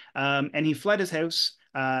this. And he fled his house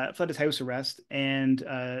arrest, and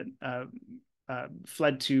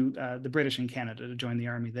fled to the British in Canada to join the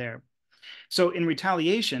army there. So in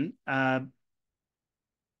retaliation,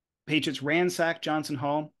 Patriots ransacked Johnson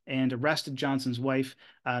Hall and arrested Johnson's wife,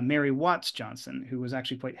 Mary Watts Johnson, who was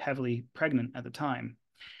actually quite heavily pregnant at the time.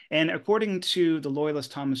 And according to the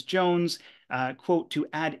Loyalist Thomas Jones, quote, to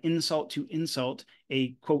add insult to insult, a,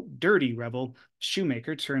 quote, dirty rebel,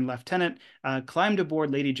 shoemaker turned lieutenant, climbed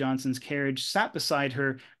aboard Lady Johnson's carriage, sat beside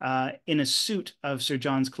her in a suit of Sir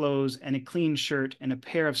John's clothes and a clean shirt and a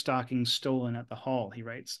pair of stockings stolen at the hall, he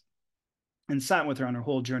writes, and sat with her on her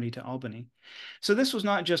whole journey to Albany. So this was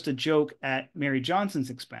not just a joke at Mary Johnson's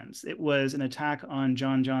expense. It was an attack on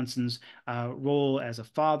John Johnson's role as a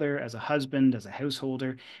father, as a husband, as a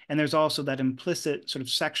householder. And there's also that implicit sort of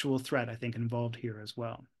sexual threat, I think, involved here as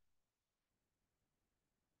well.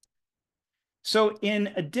 So in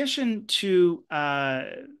addition to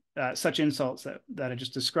such insults that I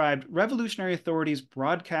just described, revolutionary authorities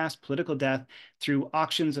broadcast political death through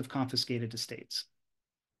auctions of confiscated estates.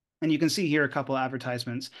 And you can see here a couple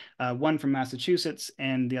advertisements, one from Massachusetts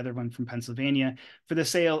and the other one from Pennsylvania, for the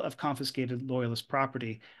sale of confiscated Loyalist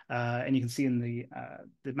property. And you can see in the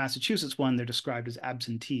Massachusetts one, they're described as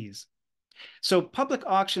absentees. So public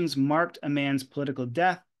auctions marked a man's political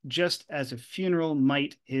death, just as a funeral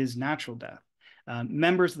might his natural death.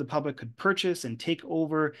 Members of the public could purchase and take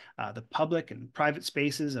over the public and private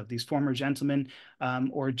spaces of these former gentlemen,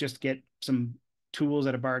 or just get some tools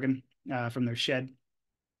at a bargain from their shed.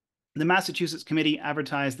 The Massachusetts Committee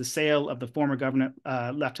advertised the sale of the former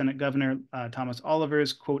Lieutenant Governor Thomas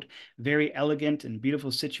Oliver's, quote, very elegant and beautiful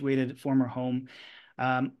situated former home.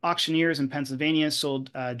 Auctioneers in Pennsylvania sold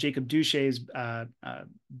Jacob Duches's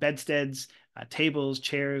bedsteads, tables,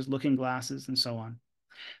 chairs, looking glasses, and so on.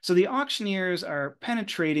 So the auctioneers are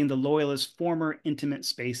penetrating the Loyalists' former intimate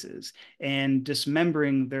spaces and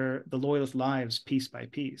dismembering the Loyalist lives piece by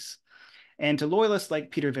piece. And to Loyalists like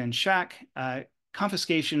Peter Van Schack,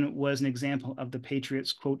 confiscation was an example of the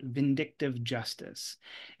Patriots', quote, vindictive justice.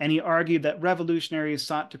 And he argued that revolutionaries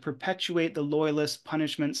sought to perpetuate the Loyalist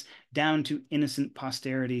punishments down to innocent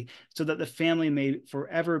posterity so that the family may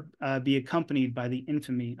forever be accompanied by the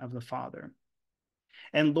infamy of the father.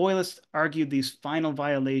 And Loyalists argued these final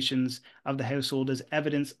violations of the household as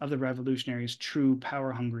evidence of the revolutionaries' true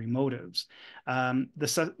power-hungry motives.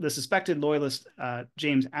 The suspected Loyalist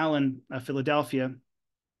James Allen of Philadelphia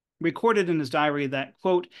recorded in his diary that,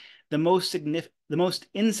 quote, the most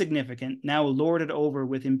insignificant now lorded over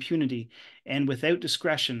with impunity and without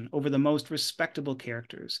discretion over the most respectable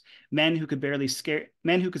characters. Men who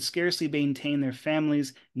could scarcely maintain their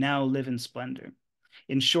families now live in splendor.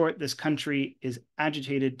 In short, this country is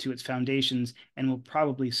agitated to its foundations and will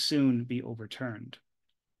probably soon be overturned.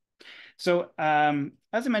 So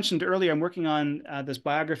as I mentioned earlier, I'm working on this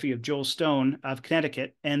biography of Joel Stone of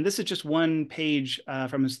Connecticut, and this is just one page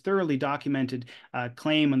from his thoroughly documented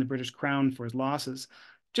claim on the British Crown for his losses,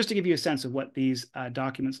 just to give you a sense of what these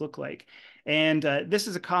documents look like. And this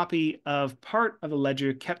is a copy of part of a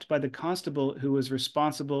ledger kept by the constable who was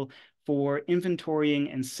responsible for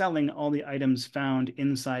inventorying and selling all the items found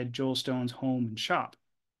inside Joel Stone's home and shop.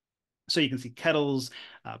 So you can see kettles,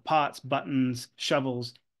 pots, buttons,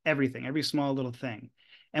 shovels, everything, every small little thing.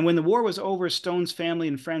 And when the war was over, Stone's family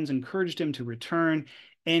and friends encouraged him to return,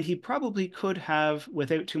 and he probably could have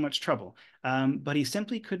without too much trouble. But he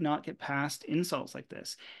simply could not get past insults like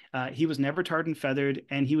this. He was never tarred and feathered,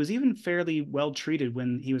 and he was even fairly well treated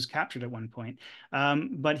when he was captured at one point.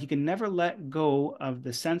 But he could never let go of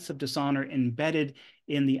the sense of dishonor embedded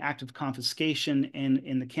in the act of confiscation and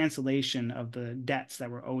in the cancellation of the debts that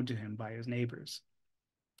were owed to him by his neighbors.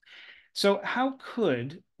 So how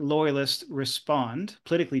could loyalists respond,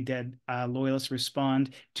 politically dead loyalists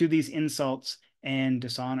respond to these insults and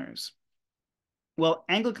dishonors? Well,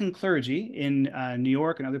 Anglican clergy in New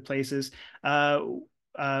York and other places uh,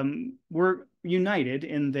 were united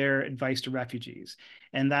in their advice to refugees,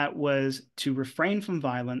 and that was to refrain from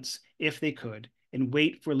violence if they could and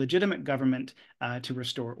wait for legitimate government to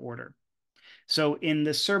restore order. So in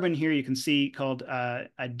this sermon here, you can see called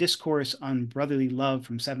A Discourse on Brotherly Love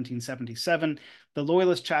from 1777, the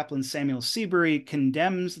Loyalist chaplain Samuel Seabury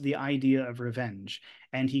condemns the idea of revenge,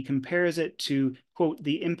 and he compares it to, quote,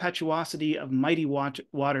 the impetuosity of mighty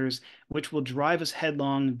waters, which will drive us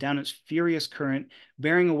headlong down its furious current,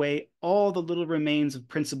 bearing away all the little remains of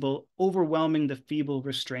principle, overwhelming the feeble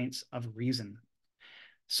restraints of reason.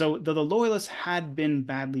 So though the Loyalists had been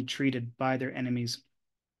badly treated by their enemies,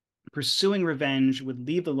 pursuing revenge would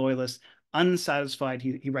leave the Loyalists unsatisfied.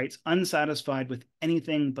 He writes, unsatisfied with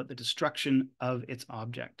anything but the destruction of its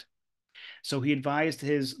object. So he advised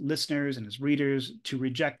his listeners and his readers to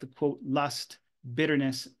reject the, quote, lust,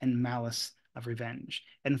 bitterness, and malice of revenge,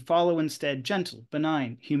 and follow instead gentle,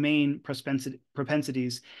 benign, humane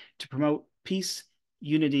propensities to promote peace,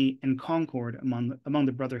 unity, and concord among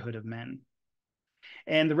the brotherhood of men.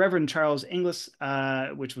 And the Reverend Charles Inglis,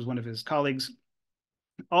 which was one of his colleagues,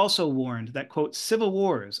 also warned that, quote, civil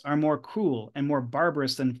wars are more cruel and more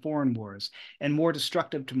barbarous than foreign wars and more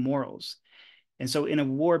destructive to morals. And so in a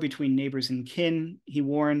war between neighbors and kin, he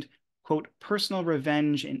warned, quote, personal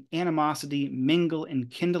revenge and animosity mingle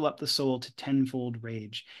and kindle up the soul to tenfold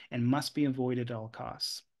rage and must be avoided at all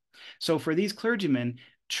costs. So for these clergymen,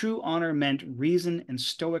 true honor meant reason and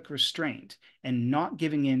stoic restraint and not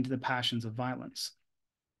giving in to the passions of violence.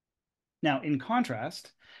 Now, in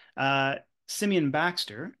contrast, Simeon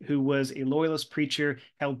Baxter, who was a Loyalist preacher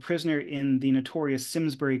held prisoner in the notorious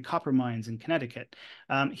Simsbury copper mines in Connecticut,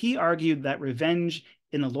 he argued that revenge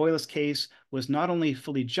in the Loyalist case was not only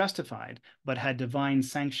fully justified, but had divine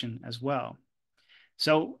sanction as well.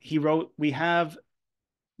 So he wrote, we have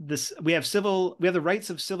the rights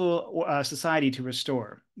of civil society to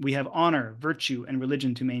restore. We have honor, virtue, and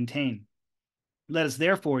religion to maintain. Let us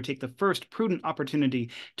therefore take the first prudent opportunity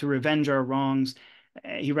to revenge our wrongs.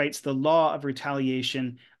 He writes, the law of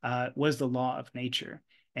retaliation was the law of nature.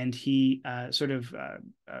 And he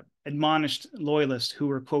admonished loyalists who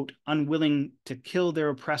were, quote, unwilling to kill their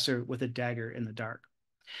oppressor with a dagger in the dark.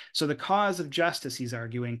 So the cause of justice, he's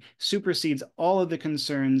arguing, supersedes all of the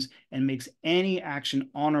concerns and makes any action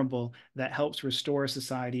honorable that helps restore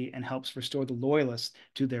society and helps restore the loyalists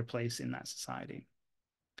to their place in that society.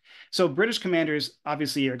 So British commanders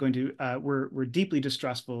obviously are going to were deeply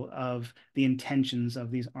distrustful of the intentions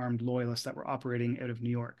of these armed loyalists that were operating out of New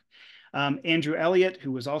York. Andrew Elliot,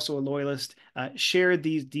 who was also a loyalist, shared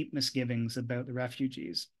these deep misgivings about the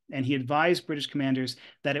refugees. And he advised British commanders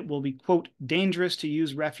that it will be, quote, dangerous to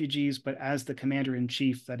use refugees, but as the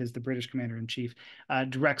commander-in-chief, that is the British commander-in-chief,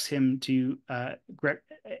 directs, and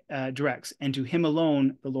to him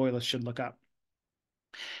alone, the loyalists should look up.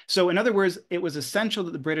 So in other words, it was essential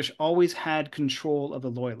that the British always had control of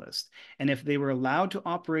the Loyalists. And if they were allowed to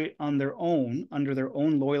operate on their own, under their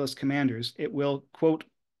own Loyalist commanders, it will, quote,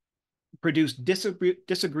 produce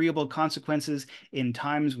disagreeable consequences in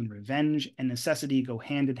times when revenge and necessity go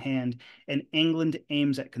hand in hand, and England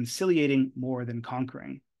aims at conciliating more than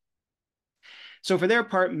conquering. So for their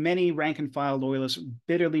part, many rank and file loyalists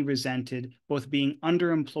bitterly resented both being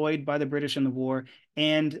underemployed by the British in the war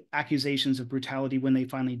and accusations of brutality when they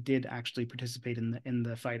finally did actually participate in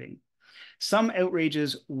the fighting. Some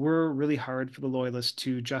outrages were really hard for the Loyalists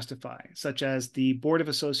to justify, such as the Board of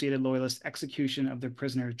Associated Loyalists' execution of their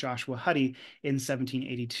prisoner Joshua Huddy in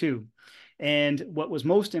 1782. And what was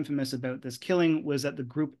most infamous about this killing was that the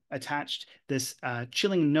group attached this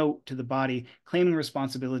chilling note to the body, claiming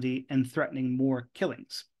responsibility and threatening more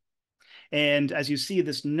killings. And as you see,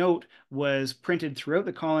 this note was printed throughout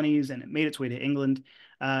the colonies and it made its way to England.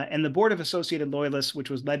 And the Board of Associated Loyalists, which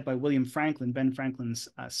was led by William Franklin, Ben Franklin's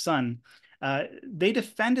son, they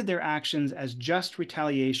defended their actions as just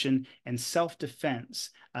retaliation and self-defense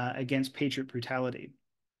against Patriot brutality.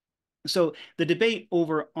 So the debate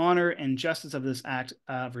over honor and justice of this act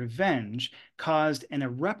of revenge caused an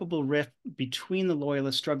irreparable rift between the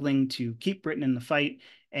Loyalists struggling to keep Britain in the fight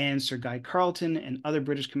and Sir Guy Carleton and other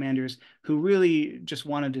British commanders who really just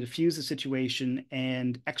wanted to defuse the situation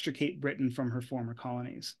and extricate Britain from her former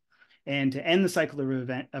colonies. And to end the cycle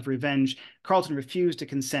of revenge, Carleton refused to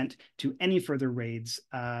consent to any further raids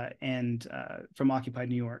from occupied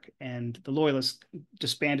New York, and the Loyalists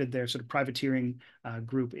disbanded their sort of privateering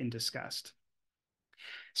group in disgust.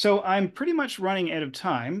 So I'm pretty much running out of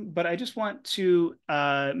time, but I just want to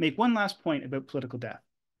make one last point about political death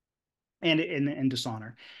and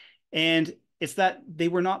dishonor. And it's that they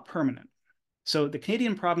were not permanent. So the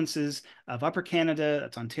Canadian provinces of Upper Canada,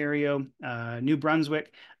 that's Ontario, New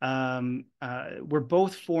Brunswick, were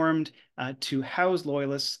both formed to house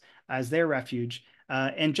Loyalists as their refuge.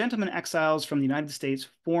 And gentlemen exiles from the United States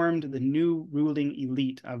formed the new ruling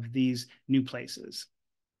elite of these new places.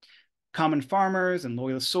 Common farmers and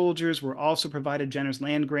Loyalist soldiers were also provided generous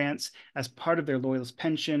land grants as part of their Loyalist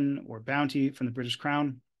pension or bounty from the British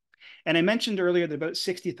Crown. And I mentioned earlier that about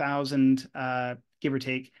 60,000, give or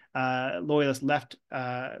take, Loyalists left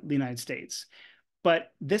the United States.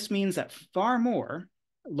 But this means that far more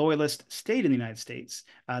Loyalists stayed in the United States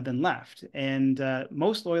than left. And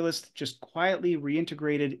most Loyalists just quietly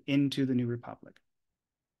reintegrated into the new republic.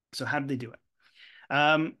 So how did they do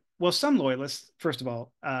it? Well, some Loyalists, first of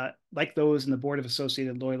all, like those in the Board of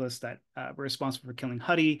Associated Loyalists that were responsible for killing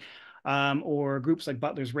Huddy, or groups like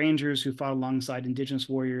Butler's Rangers who fought alongside Indigenous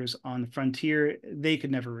warriors on the frontier, they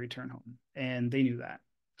could never return home, and they knew that.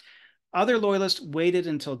 Other Loyalists waited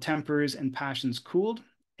until tempers and passions cooled,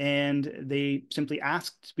 and they simply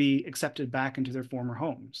asked to be accepted back into their former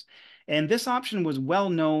homes. And this option was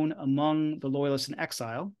well known among the Loyalists in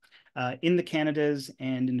exile, in the Canadas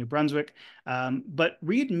and in New Brunswick, but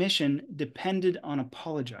readmission depended on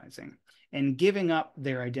apologizing and giving up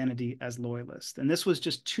their identity as Loyalists. And this was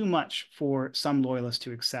just too much for some Loyalists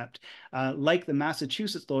to accept, like the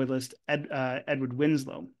Massachusetts Loyalist Edward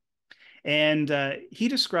Winslow. And he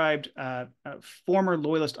described former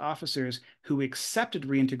Loyalist officers who accepted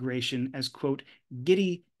reintegration as, quote,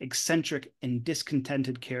 giddy, eccentric, and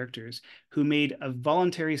discontented characters who made a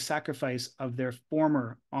voluntary sacrifice of their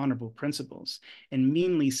former honorable principles and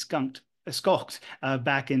meanly skulked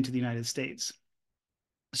back into the United States.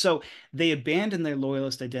 So they abandoned their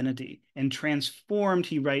Loyalist identity and transformed,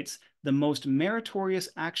 he writes, the most meritorious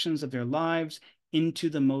actions of their lives into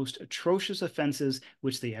the most atrocious offenses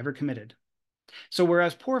which they ever committed. So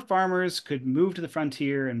whereas poor farmers could move to the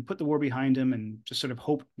frontier and put the war behind them and just sort of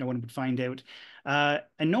hope no one would find out,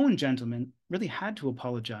 a known gentleman really had to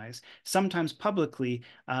apologize, sometimes publicly,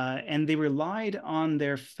 and they relied on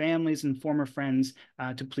their families and former friends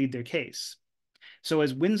to plead their case. So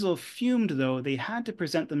as Winslow fumed, though, they had to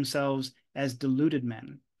present themselves as deluded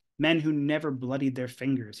men who never bloodied their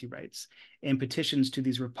fingers, he writes, in petitions to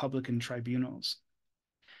these Republican tribunals.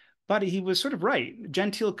 But he was sort of right.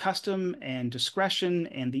 Genteel custom and discretion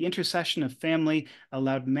and the intercession of family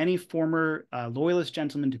allowed many former Loyalist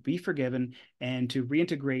gentlemen to be forgiven and to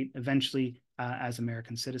reintegrate eventually as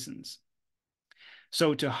American citizens.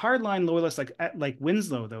 So to hardline Loyalists like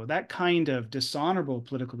Winslow, though, that kind of dishonorable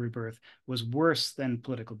political rebirth was worse than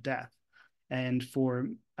political death. And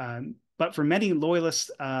but for many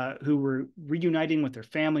Loyalists who were reuniting with their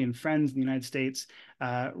family and friends in the United States,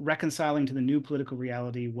 reconciling to the new political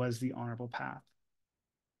reality was the honorable path.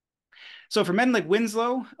 So for men like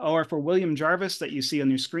Winslow or for William Jarvis that you see on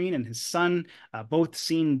your screen and his son, both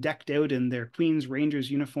seen decked out in their Queen's Rangers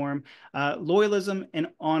uniform, loyalism and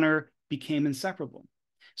honor became inseparable.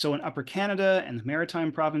 So in Upper Canada and the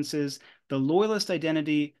Maritime provinces, the Loyalist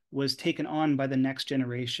identity was taken on by the next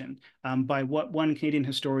generation, by what one Canadian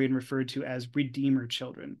historian referred to as Redeemer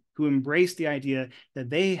children, who embraced the idea that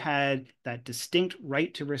they had that distinct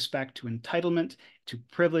right to respect, to entitlement, to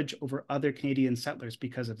privilege over other Canadian settlers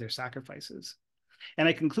because of their sacrifices. And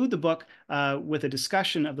I conclude the book with a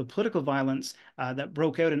discussion of the political violence that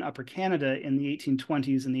broke out in Upper Canada in the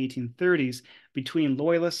 1820s and the 1830s between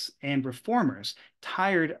Loyalists and Reformers,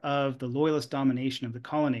 tired of the Loyalist domination of the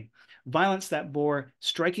colony. Violence that bore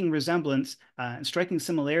striking resemblance and striking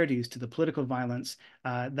similarities to the political violence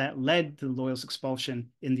that led to the Loyalist expulsion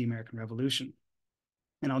in the American Revolution.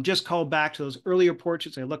 And I'll just call back to those earlier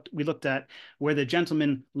portraits we looked at where the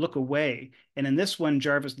gentlemen look away. And in this one,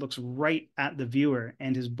 Jarvis looks right at the viewer,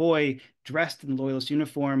 and his boy, dressed in the Loyalist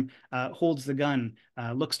uniform, holds the gun,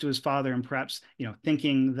 looks to his father, and perhaps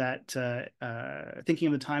thinking of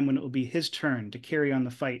the time when it will be his turn to carry on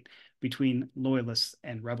the fight between Loyalists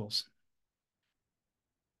and rebels.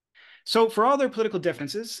 So for all their political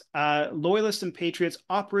differences, Loyalists and Patriots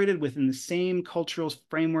operated within the same cultural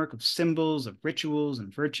framework of symbols, of rituals,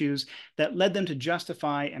 and virtues that led them to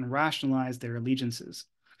justify and rationalize their allegiances.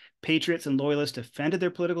 Patriots and Loyalists defended their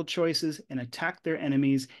political choices and attacked their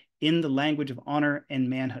enemies in the language of honor and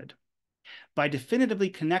manhood. By definitively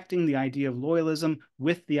connecting the idea of loyalism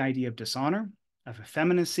with the idea of dishonor, of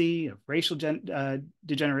effeminacy, of racial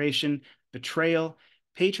degeneration, betrayal,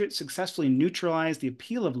 Patriots successfully neutralized the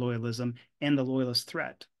appeal of loyalism and the Loyalist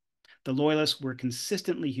threat. The Loyalists were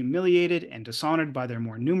consistently humiliated and dishonored by their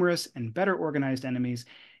more numerous and better organized enemies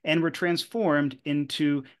and were transformed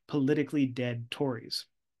into politically dead Tories.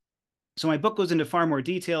 So my book goes into far more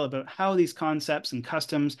detail about how these concepts and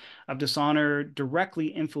customs of dishonor directly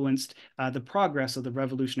influenced the progress of the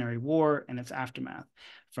Revolutionary War and its aftermath,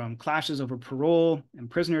 from clashes over parole and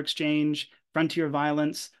prisoner exchange, frontier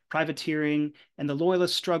violence, privateering, and the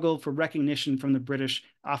Loyalist struggle for recognition from the British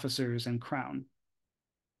officers and crown.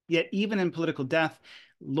 Yet even in political death,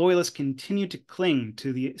 Loyalists continued to cling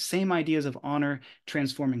to the same ideas of honor,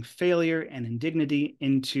 transforming failure and indignity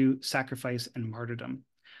into sacrifice and martyrdom.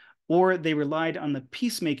 Or they relied on the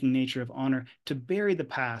peacemaking nature of honor to bury the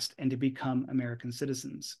past and to become American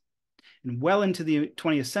citizens. And well into the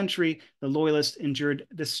 20th century, the Loyalists endured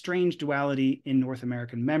this strange duality in North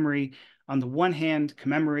American memory. On the one hand,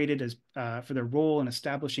 commemorated as for their role in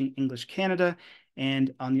establishing English Canada,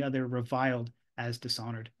 and on the other, reviled as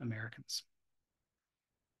dishonored Americans.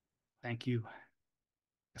 Thank you. I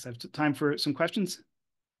guess I have time for some questions.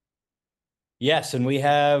 Yes, and we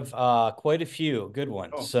have quite a few good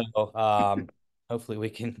ones. Oh, So hopefully we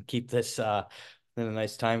can keep this in a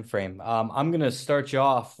nice time frame. I'm going to start you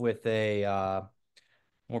off with a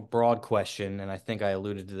more broad question, and I think I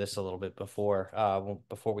alluded to this a little bit before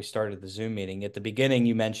we started the Zoom meeting. At the beginning,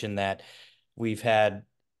 you mentioned that we've had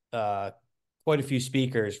uh, quite a few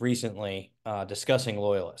speakers recently discussing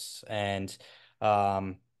loyalists, and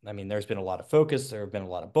I mean, there's been a lot of focus. There have been a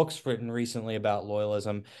lot of books written recently about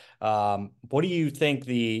loyalism. What do you think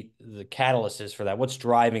the catalyst is for that? What's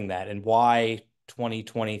driving that, and why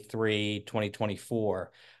 2023,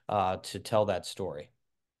 2024 to tell that story?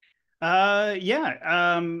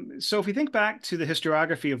 yeah. So if we think back to the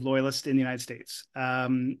historiography of Loyalists in the United States,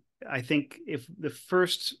 I think if the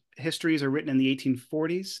first histories are written in the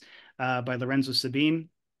 1840s by Lorenzo Sabine,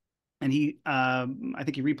 and I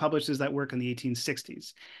think he republishes that work in the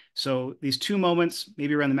 1860s. So these two moments,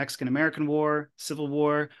 maybe around the Mexican-American War, Civil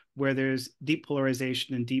War, where there's deep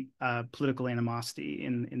polarization and deep political animosity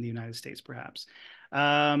in the United States, perhaps.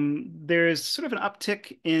 There's sort of an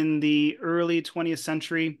uptick in the early 20th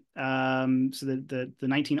century, so the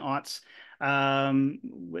 1900s,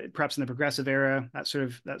 perhaps in the Progressive era, that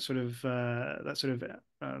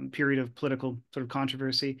period of political sort of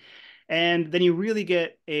controversy. And then you really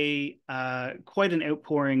get a quite an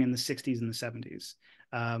outpouring in the 60s and the 70s.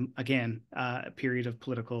 Again, a period of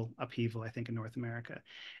political upheaval, I think, in North America.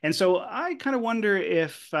 And so I kind of wonder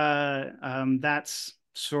if that's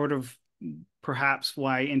sort of perhaps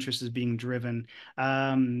why interest is being driven.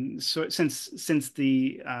 So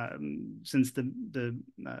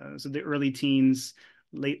the early teens,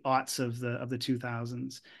 late aughts of the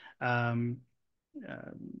 2000s. Um,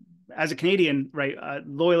 uh, as a Canadian, right,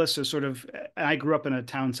 loyalists are sort of. I grew up in a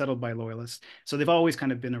town settled by loyalists, so they've always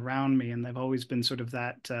kind of been around me, and they've always been sort of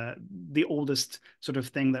that the oldest sort of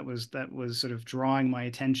thing that was sort of drawing my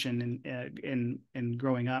attention in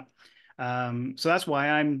growing up. So that's why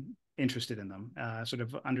I'm interested in them, sort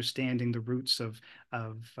of understanding the roots of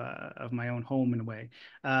my own home in a way.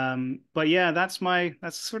 But yeah, that's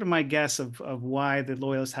sort of my guess of why the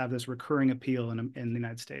loyalists have this recurring appeal in the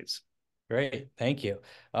United States. Great, thank you.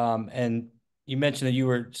 And you mentioned that you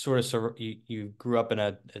were you grew up in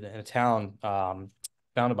a town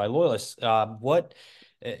founded by loyalists.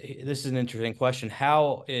 This is an interesting question.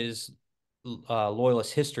 How is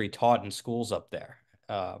loyalist history taught in schools up there?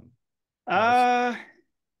 How does Uh,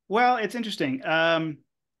 well, it's interesting.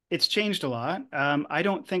 It's changed a lot. I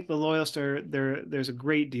don't think the loyalists are there. There's a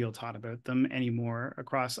great deal taught about them anymore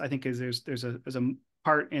across. I think there's a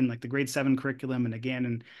part in like the grade 7 curriculum and again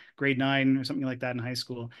in grade 9 or something like that in high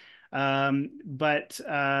school. But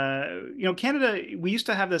Canada, we used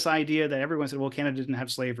to have this idea that everyone said, well, Canada didn't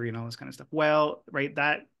have slavery and all this kind of stuff. Well, right,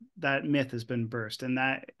 that myth has been burst, and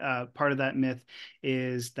that part of that myth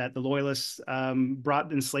is that the loyalists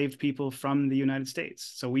brought enslaved people from the United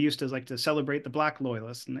States. So we used to like to celebrate the Black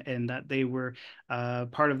loyalists and that they were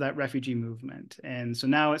part of that refugee movement. And so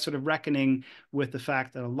now it's sort of reckoning with the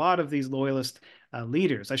fact that a lot of these loyalist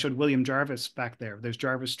leaders. I showed William Jarvis back there. There's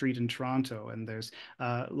Jarvis Street in Toronto, and there's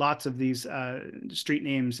lots of these street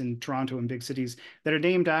names in Toronto and big cities that are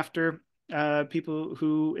named after people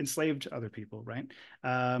who enslaved other people, right?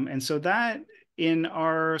 And so that in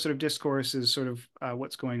our sort of discourse is sort of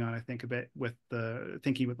what's going on, I think, a bit with the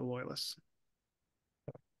thinking with the loyalists.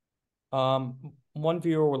 One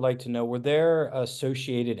viewer would like to know, were there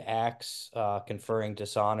associated acts conferring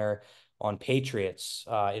dishonor on patriots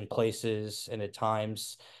in places and at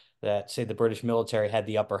times that, say, the British military had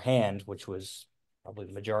the upper hand, which was probably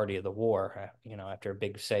the majority of the war, after a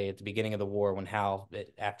big say at the beginning of the war when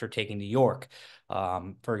after taking New York,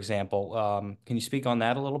 for example. Can you speak on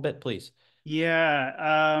that a little bit, please?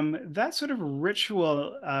 Yeah, that sort of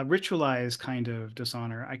ritualized kind of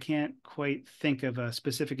dishonor. I can't quite think of a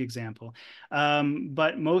specific example,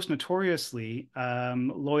 but most notoriously,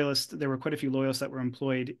 loyalists. There were quite a few loyalists that were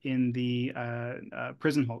employed in the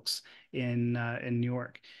prison hulks in New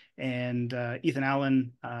York, and Ethan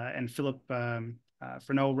Allen and Philip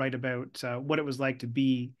Freneau write about what it was like to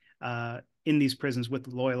be in these prisons with the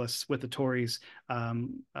loyalists, with the Tories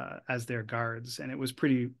as their guards, and it was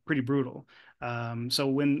pretty brutal. So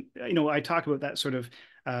when I talk about that sort of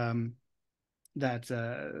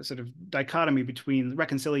dichotomy between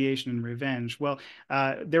reconciliation and revenge. Well,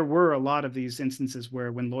 there were a lot of these instances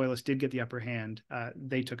where when loyalists did get the upper hand,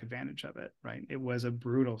 they took advantage of it, right? It was a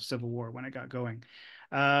brutal civil war when it got going.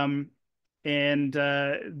 Um, and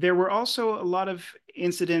there were also a lot of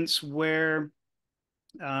incidents where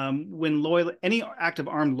any act of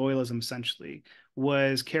armed loyalism essentially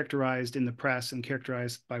was characterized in the press and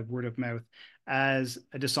characterized by word of mouth as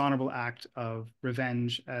a dishonorable act of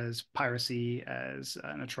revenge, as piracy, as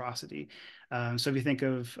an atrocity. So if you think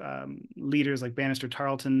of leaders like Bannister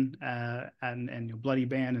Tarleton and Bloody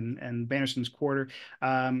Band and Bannister's Quarter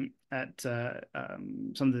at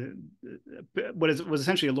some of was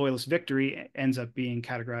essentially a loyalist victory ends up being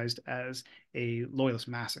categorized as a loyalist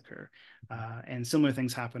massacre. And similar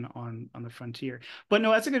things happen on the frontier. But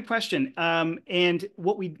no, that's a good question. And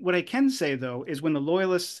what I can say though is when the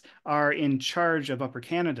loyalists are in charge of Upper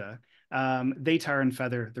Canada, they tar and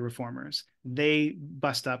feather the reformers. They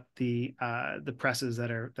bust up the presses that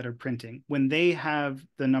are printing. When they have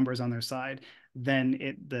the numbers on their side,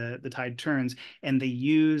 then the tide turns, and they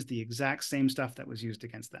use the exact same stuff that was used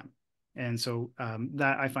against them. And so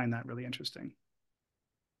that I find that really interesting.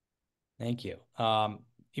 Thank you.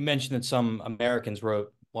 You mentioned that some Americans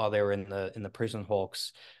wrote while they were in the prison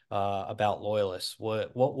hulks about loyalists.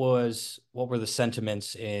 What were the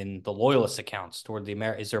sentiments in the loyalist accounts toward the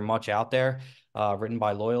Is there much out there written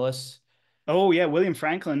by loyalists? Oh yeah, William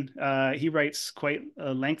Franklin. He writes quite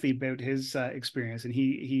lengthy about his experience, and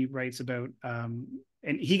he writes about and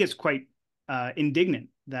he gets quite indignant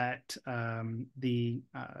that the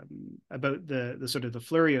about the sort of the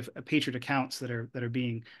flurry of patriot accounts that are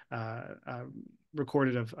being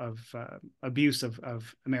recorded of abuse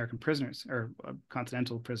of American prisoners or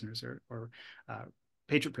continental prisoners or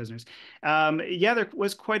patriot prisoners. Yeah, there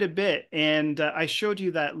was quite a bit. And I showed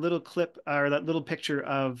you that little clip or that little picture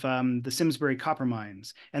of the Simsbury copper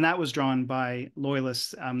mines. And that was drawn by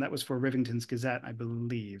loyalists. That was for Rivington's Gazette, I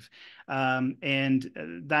believe. And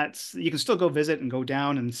you can still go visit and go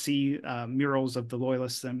down and see murals of the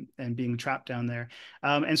loyalists and being trapped down there.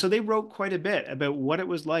 And so they wrote quite a bit about what it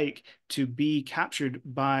was like to be captured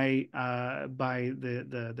by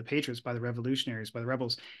the patriots, by the revolutionaries, by the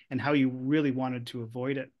rebels, and how you really wanted to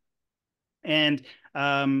avoid it. And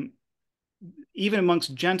even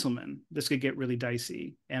amongst gentlemen, this could get really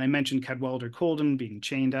dicey. And I mentioned Cadwalader Colden being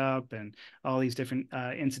chained up and all these different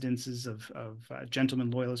incidences of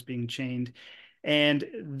gentlemen loyalists being chained. And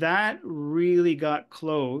that really got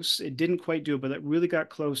close. It didn't quite do it, but it really got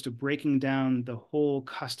close to breaking down the whole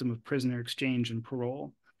custom of prisoner exchange and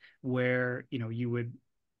parole, where you would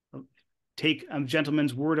take a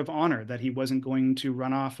gentleman's word of honor that he wasn't going to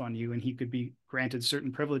run off on you and he could be granted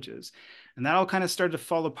certain privileges. And that all kind of started to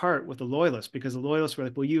fall apart with the loyalists because the loyalists were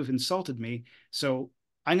like, well, you've insulted me. So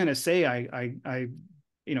I'm going to say I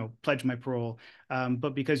pledge my parole.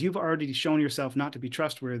 But because you've already shown yourself not to be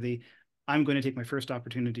trustworthy, I'm going to take my first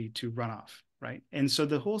opportunity to run off. Right. And so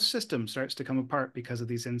the whole system starts to come apart because of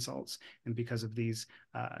these insults and because of these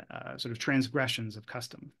sort of transgressions of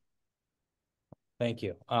custom. Thank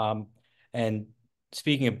you. And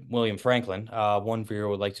speaking of William Franklin, one viewer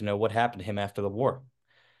would like to know what happened to him after the war.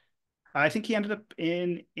 I think he ended up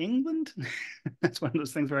in England. That's one of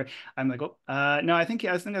those things where I'm like, oh, no, I think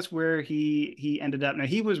that's where he ended up. Now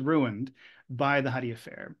he was ruined by the Huddy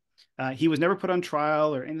affair. He was never put on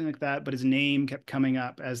trial or anything like that, but his name kept coming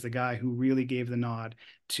up as the guy who really gave the nod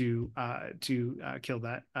to kill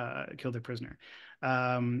the prisoner.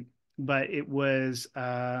 But it was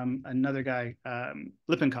another guy,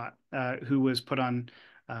 Lippincott, who was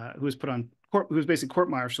basically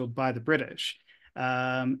court-martialed by the British,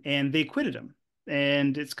 and they acquitted him.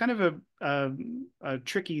 And it's kind of a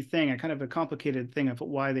tricky thing, a kind of a complicated thing of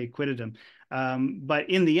why they acquitted him. But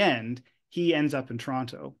in the end, he ends up in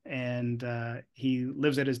Toronto, and he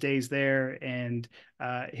lives out his days there. And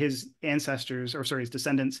his ancestors, or sorry, his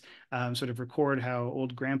descendants, sort of record how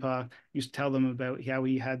old grandpa used to tell them about how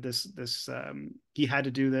he had he had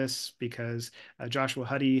to do this because Joshua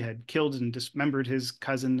Huddy had killed and dismembered his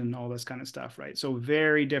cousin and all this kind of stuff, right? So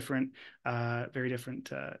very different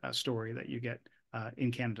story that you get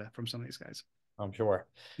in Canada from some of these guys. I'm sure.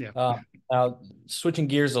 Yeah. Uh, Now, switching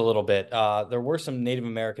gears a little bit, there were some Native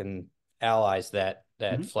American allies that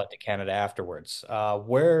Mhm. fled to Canada afterwards.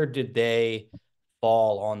 Where did they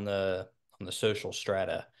fall on the social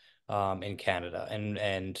strata in Canada? And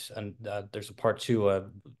there's a part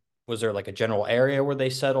two. Was there like a general area where they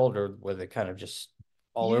settled, or were they kind of just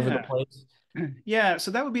all over the Yeah. place? Yeah.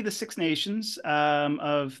 So that would be the Six Nations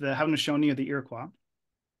of the Haudenosaunee or the Iroquois.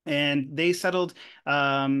 And they settled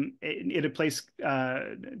in a place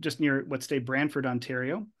just near what today Brantford,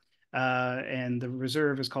 Ontario. And the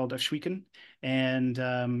reserve is called Ashwekan. And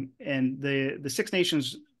the Six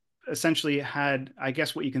Nations essentially had, I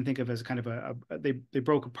guess, what you can think of as kind of they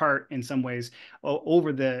broke apart in some ways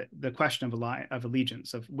over the question of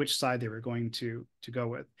allegiance, of which side they were going to go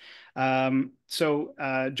with. So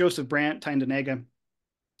Joseph Brant, Tyendinaga,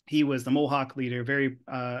 he was the Mohawk leader, very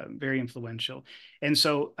influential. And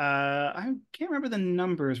so I can't remember the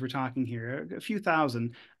numbers we're talking here. A few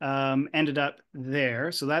thousand ended up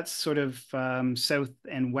there. So that's sort of south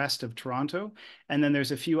and west of Toronto. And then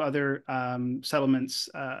there's a few other settlements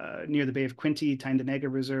near the Bay of Quinte,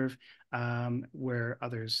 Tyendinaga Reserve, where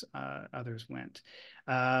others went.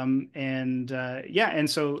 And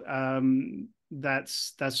so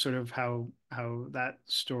that's sort of how that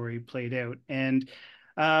story played out. And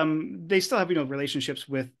they still have, relationships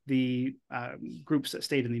with the groups that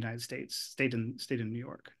stayed in the United States, stayed in New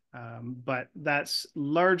York. But that's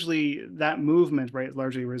largely that movement, right?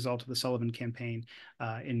 Largely a result of the Sullivan campaign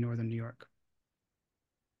in northern New York.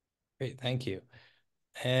 Great, thank you.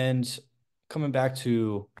 And coming back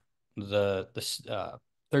to the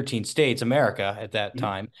 13 states, America at that Mhm.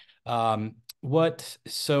 time,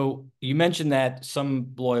 so you mentioned that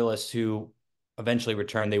some loyalists who eventually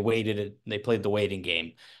returned, they played the waiting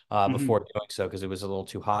game before Mhm. doing so because it was a little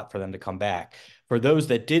too hot for them to come back. For those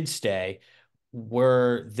that did stay,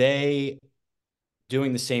 were they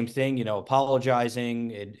doing the same thing,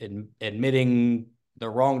 apologizing, admitting their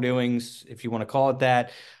wrongdoings, if you want to call it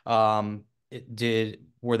that?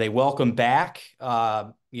 Were they welcomed back,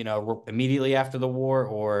 immediately after the war,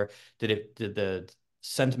 or did the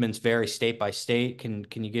sentiments vary state by state?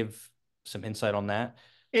 Can you give some insight on that?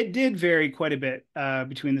 It did vary quite a bit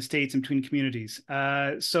between the states and between communities.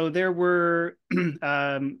 So there were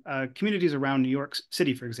communities around New York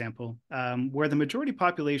City, for example, where the majority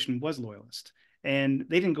population was loyalist, and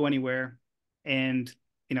they didn't go anywhere. And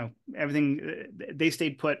everything they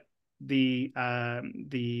stayed put. The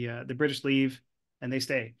British leave, and they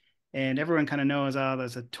stay. And everyone kind of knows, oh,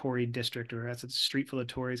 that's a Tory district, or that's a street full of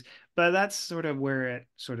Tories. But that's sort of where it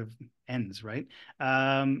sort of ends, right?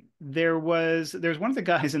 There's one of the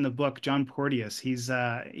guys in the book, John Porteous. He's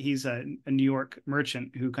a New York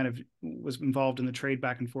merchant who kind of was involved in the trade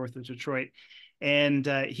back and forth with Detroit, and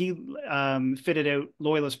he fitted out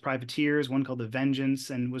loyalist privateers, one called the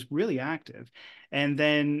Vengeance, and was really active. And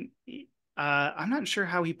then I'm not sure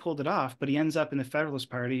how he pulled it off, but he ends up in the Federalist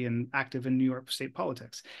Party and active in New York state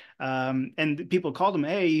politics. And people called him,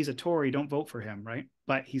 "Hey, he's a Tory, don't vote for him," right?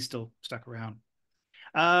 But he's still stuck around.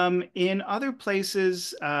 In other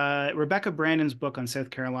places, Rebecca Brandon's book on South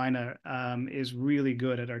Carolina is really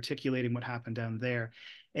good at articulating what happened down there.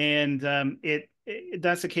 And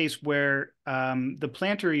that's a case where the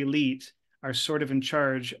planter elite are sort of in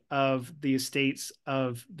charge of the estates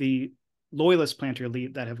of the loyalist planter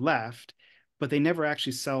elite that have left, but they never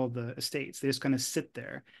actually sell the estates. They just kind of sit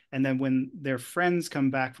there. And then when their friends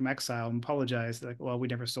come back from exile and apologize, they're like, well, we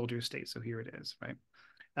never sold your estate, so here it is, right?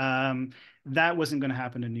 Um, that wasn't going to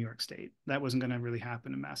happen in New York State. That wasn't going to really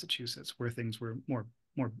happen in Massachusetts, where things were more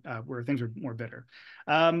bitter.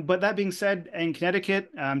 But that being said, in Connecticut,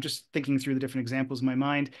 I'm just thinking through the different examples in my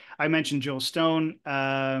mind. I mentioned Joel Stone.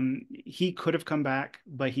 He could have come back,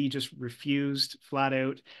 but he just refused flat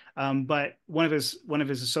out. But one of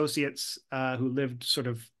his associates who lived sort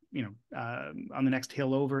of on the next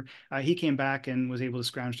hill over, he came back and was able to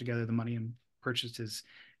scrounge together the money and purchased his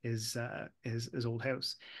old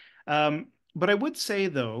house. But I would say,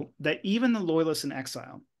 though, that even the loyalists in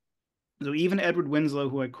exile, so even Edward Winslow,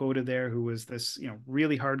 who I quoted there, who was this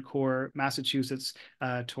really hardcore Massachusetts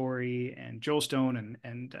Tory, and Joel Stone,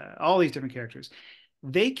 and all these different characters,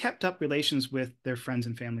 they kept up relations with their friends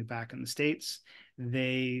and family back in the States.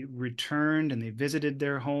 They returned and they visited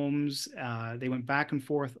their homes. They went back and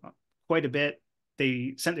forth quite a bit.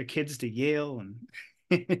 They sent their kids to Yale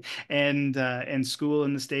and school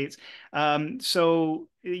in the States. So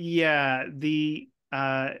yeah,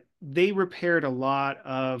 they repaired a lot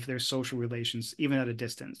of their social relations, even at a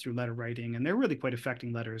distance, through letter writing, and they're really quite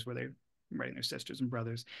affecting letters where they're writing their sisters and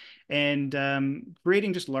brothers, and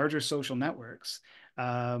creating just larger social networks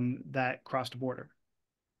that crossed a border.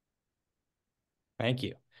 Thank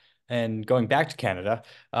you. And going back to Canada,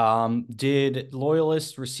 did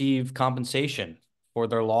Loyalists receive compensation for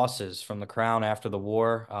their losses from the Crown after the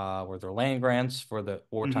war? Were there land grants for the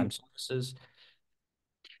wartime Mhm. services?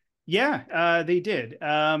 Yeah, they did.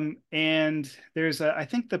 And I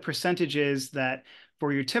think the percentage is that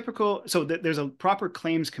for your typical, so there's a proper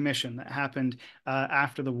claims commission that happened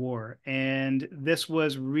after the war. And this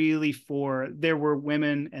was really there were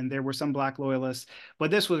women and there were some Black loyalists, but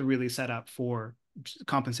this was really set up for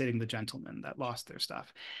compensating the gentlemen that lost their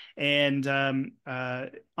stuff. And on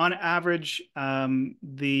average,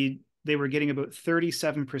 they were getting about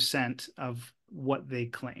 37% of what they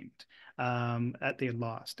claimed that they had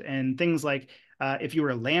lost. And things like if you were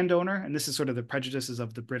a landowner, and this is sort of the prejudices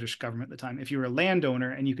of the British government at the time, if you were a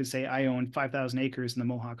landowner and you could say, I own 5,000 acres in the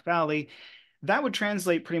Mohawk Valley, that would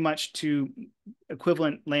translate pretty much to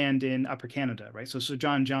equivalent land in Upper Canada, right? So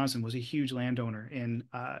John Johnson was a huge landowner in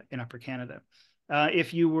Upper Canada.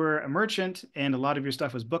 If you were a merchant and a lot of your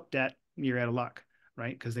stuff was book debt, you're out of luck,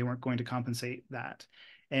 right? Because they weren't going to compensate that.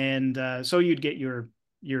 And so you'd get your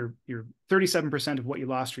 37% of what you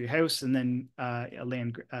lost for your house, and then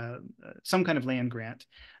some kind of land grant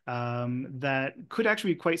that could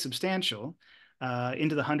actually be quite substantial,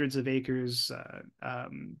 into the hundreds of acres,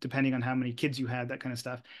 depending on how many kids you had, that kind of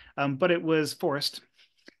stuff. But it was forced,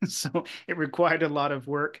 so it required a lot of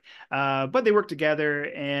work. But they worked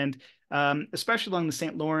together, and especially along the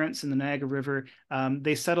St. Lawrence and the Niagara River,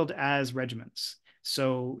 they settled as regiments.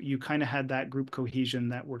 So you kind of had that group cohesion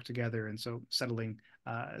that worked together, and so settling.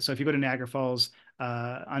 So if you go to Niagara Falls,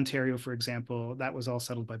 Ontario, for example, that was all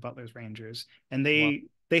settled by Butler's Rangers, and Well,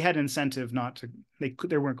 they had incentive not to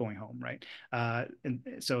they weren't going home, right? And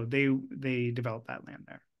so they developed that land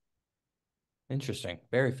there. interesting.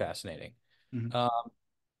 Very fascinating. Mhm. Uh,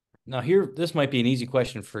 Now here, this might be an easy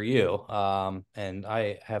question for you. And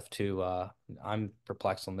I'm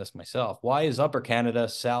perplexed on this myself. Why is Upper Canada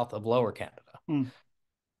south of Lower Canada? Mm.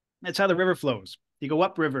 That's how the river flows. You go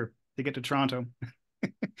upriver to get to Toronto.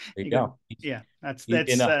 There you You go, go. yeah.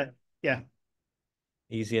 Easy enough. Yeah.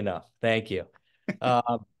 Easy enough. Thank you.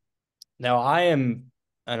 Uh, Now I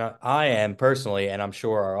am personally, and I'm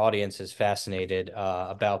sure our audience is fascinated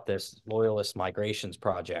about this Loyalist migrations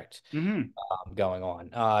project Hmm. going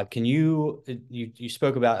on. Can you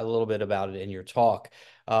spoke about a little bit about it in your talk?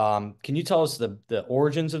 Can you tell us the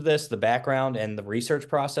origins of this, the background, and the research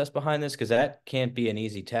process behind this? Because that can't be an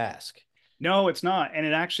easy task. No, it's not. And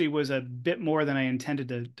it actually was a bit more than I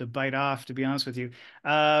intended to bite off, to be honest with you.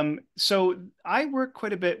 So I work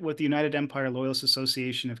quite a bit with the United Empire Loyalist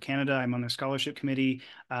Association of Canada. I'm on their scholarship committee.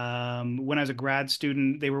 When I was a grad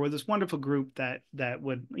student, they were with this wonderful group that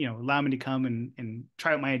would, allow me to come and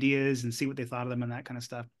try out my ideas and see what they thought of them and that kind of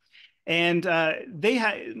stuff. And they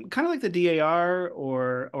had kind of like the DAR,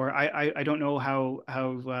 or I don't know how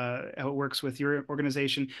it works with your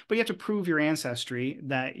organization, but you have to prove your ancestry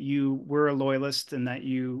that you were a loyalist and that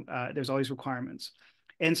there's all these requirements.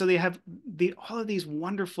 And so they have all of these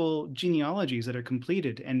wonderful genealogies that are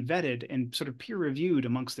completed and vetted and sort of peer reviewed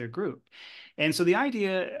amongst their group. And so the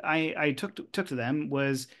idea I took to them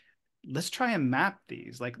was, let's try and map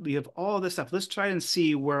these. Like, we have all this stuff. Let's try and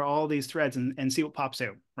see where all these threads, and see what pops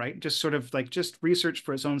out, right? Just sort of like just research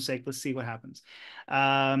for its own sake. Let's see what happens.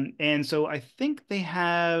 And so I think they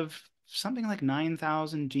have something like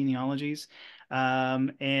 9,000 genealogies.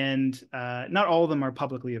 And not all of them are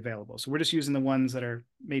publicly available. So we're just using the ones that are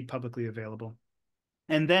made publicly available.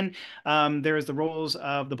 And then there is the rolls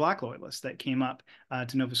of the Black Loyalists that came up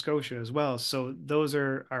to Nova Scotia as well. So those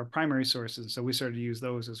are our primary sources. So we started to use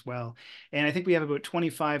those as well. And I think we have about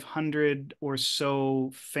 2,500 or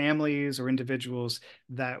so families or individuals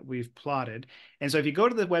that we've plotted. And so if you go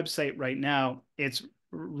to the website right now, it's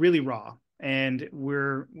really raw. And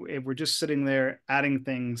we're just sitting there adding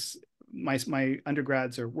things. My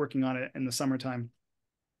undergrads are working on it in the summertime,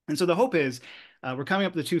 and so the hope is we're coming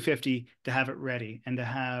up to the 250 to have it ready, and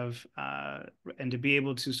to be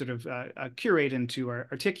able to sort of curate and to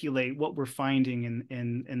articulate what we're finding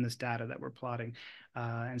in this data that we're plotting,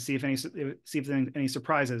 and see if there's any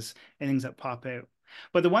surprises and things that pop out.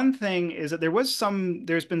 But the one thing is that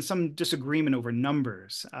there's been some disagreement over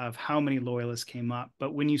numbers of how many loyalists came up.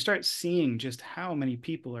 But when you start seeing just how many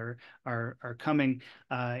people are coming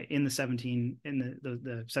in the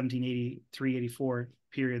 1783, 84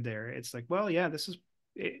 period there, it's like, well, yeah, this is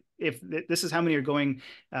if this is how many are going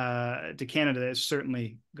to Canada, it's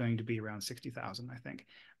certainly going to be around 60,000, I think.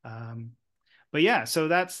 But yeah, so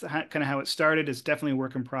that's kind of how it started. It's definitely a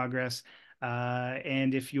work in progress.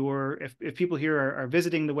 And if people here are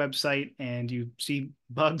visiting the website and you see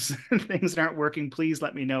bugs and things that aren't working, please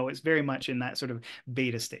let me know. It's very much in that sort of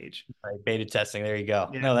beta stage. Right, beta testing. There you go.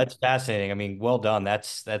 Yeah, No, that's fascinating. I mean, well done.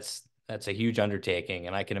 That's a huge undertaking,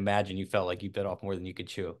 and I can imagine you felt like you bit off more than you could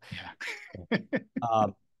chew. yeah.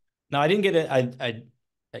 Um, no, I didn't get it.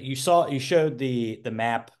 You showed the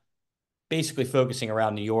map basically focusing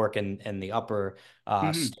around New York and the upper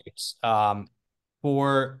Mhm. states.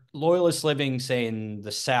 For loyalists living, say, in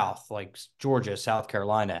the South, like Georgia, South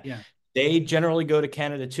Carolina, Yeah. they generally go to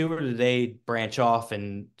Canada too, or do they branch off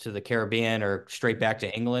into the Caribbean or straight back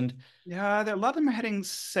to England? Yeah, a lot of them are heading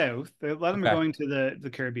south. A lot of them are Okay. going to the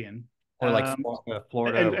Caribbean. Or like And,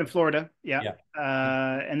 Florida. and Florida, yeah.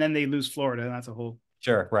 Yeah. And then they lose Florida, and that's a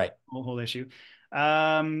Sure. Right. whole issue.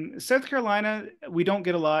 South Carolina, we don't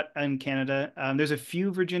get a lot in Canada. There's a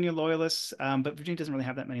few Virginia loyalists, but Virginia doesn't really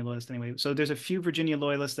have that many loyalists anyway. So there's a few Virginia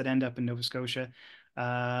loyalists that end up in Nova Scotia.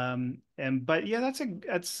 And but yeah,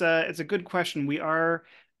 it's a good question. We are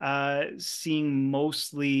seeing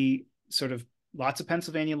mostly sort of lots of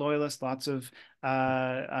Pennsylvania loyalists, lots of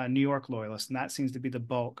New York loyalists, and that seems to be the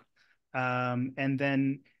bulk. And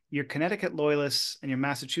then your Connecticut loyalists and your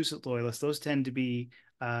Massachusetts loyalists, those tend to be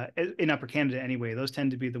in Upper Canada anyway. Those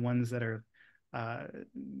tend to be the ones that are uh,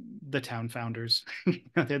 the town founders.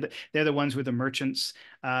 They're the ones who are the merchants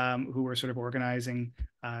who are sort of organizing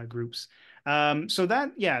groups. So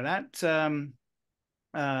that yeah that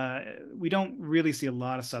uh, we don't really see a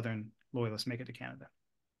lot of Southern loyalists make it to Canada.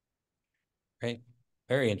 Right.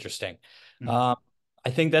 Very interesting. Mm. Um, I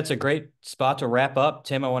think that's a great spot to wrap up.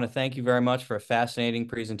 Tim, I want to thank you very much for a fascinating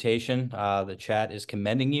presentation. The chat is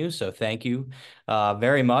commending you, so thank you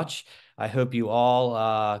very much. I hope you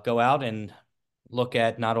all go out and look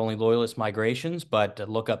at not only Loyalist migrations, but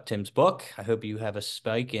look up Tim's book. I hope you have a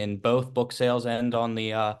spike in both book sales and on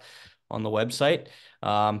the website.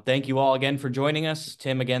 Thank you all again for joining us.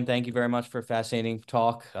 Tim, again, thank you very much for a fascinating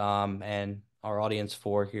talk, and our audience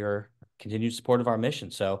for your continued support of our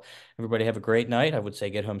mission. So everybody have a great night. I would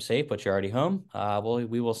say get home safe, but you're already home.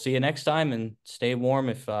 We will see you next time, and stay warm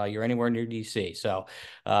if you're anywhere near DC. So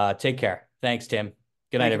take care. Thanks, Tim.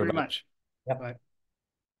 Good night, Thank you very everybody. much. Yep. Bye.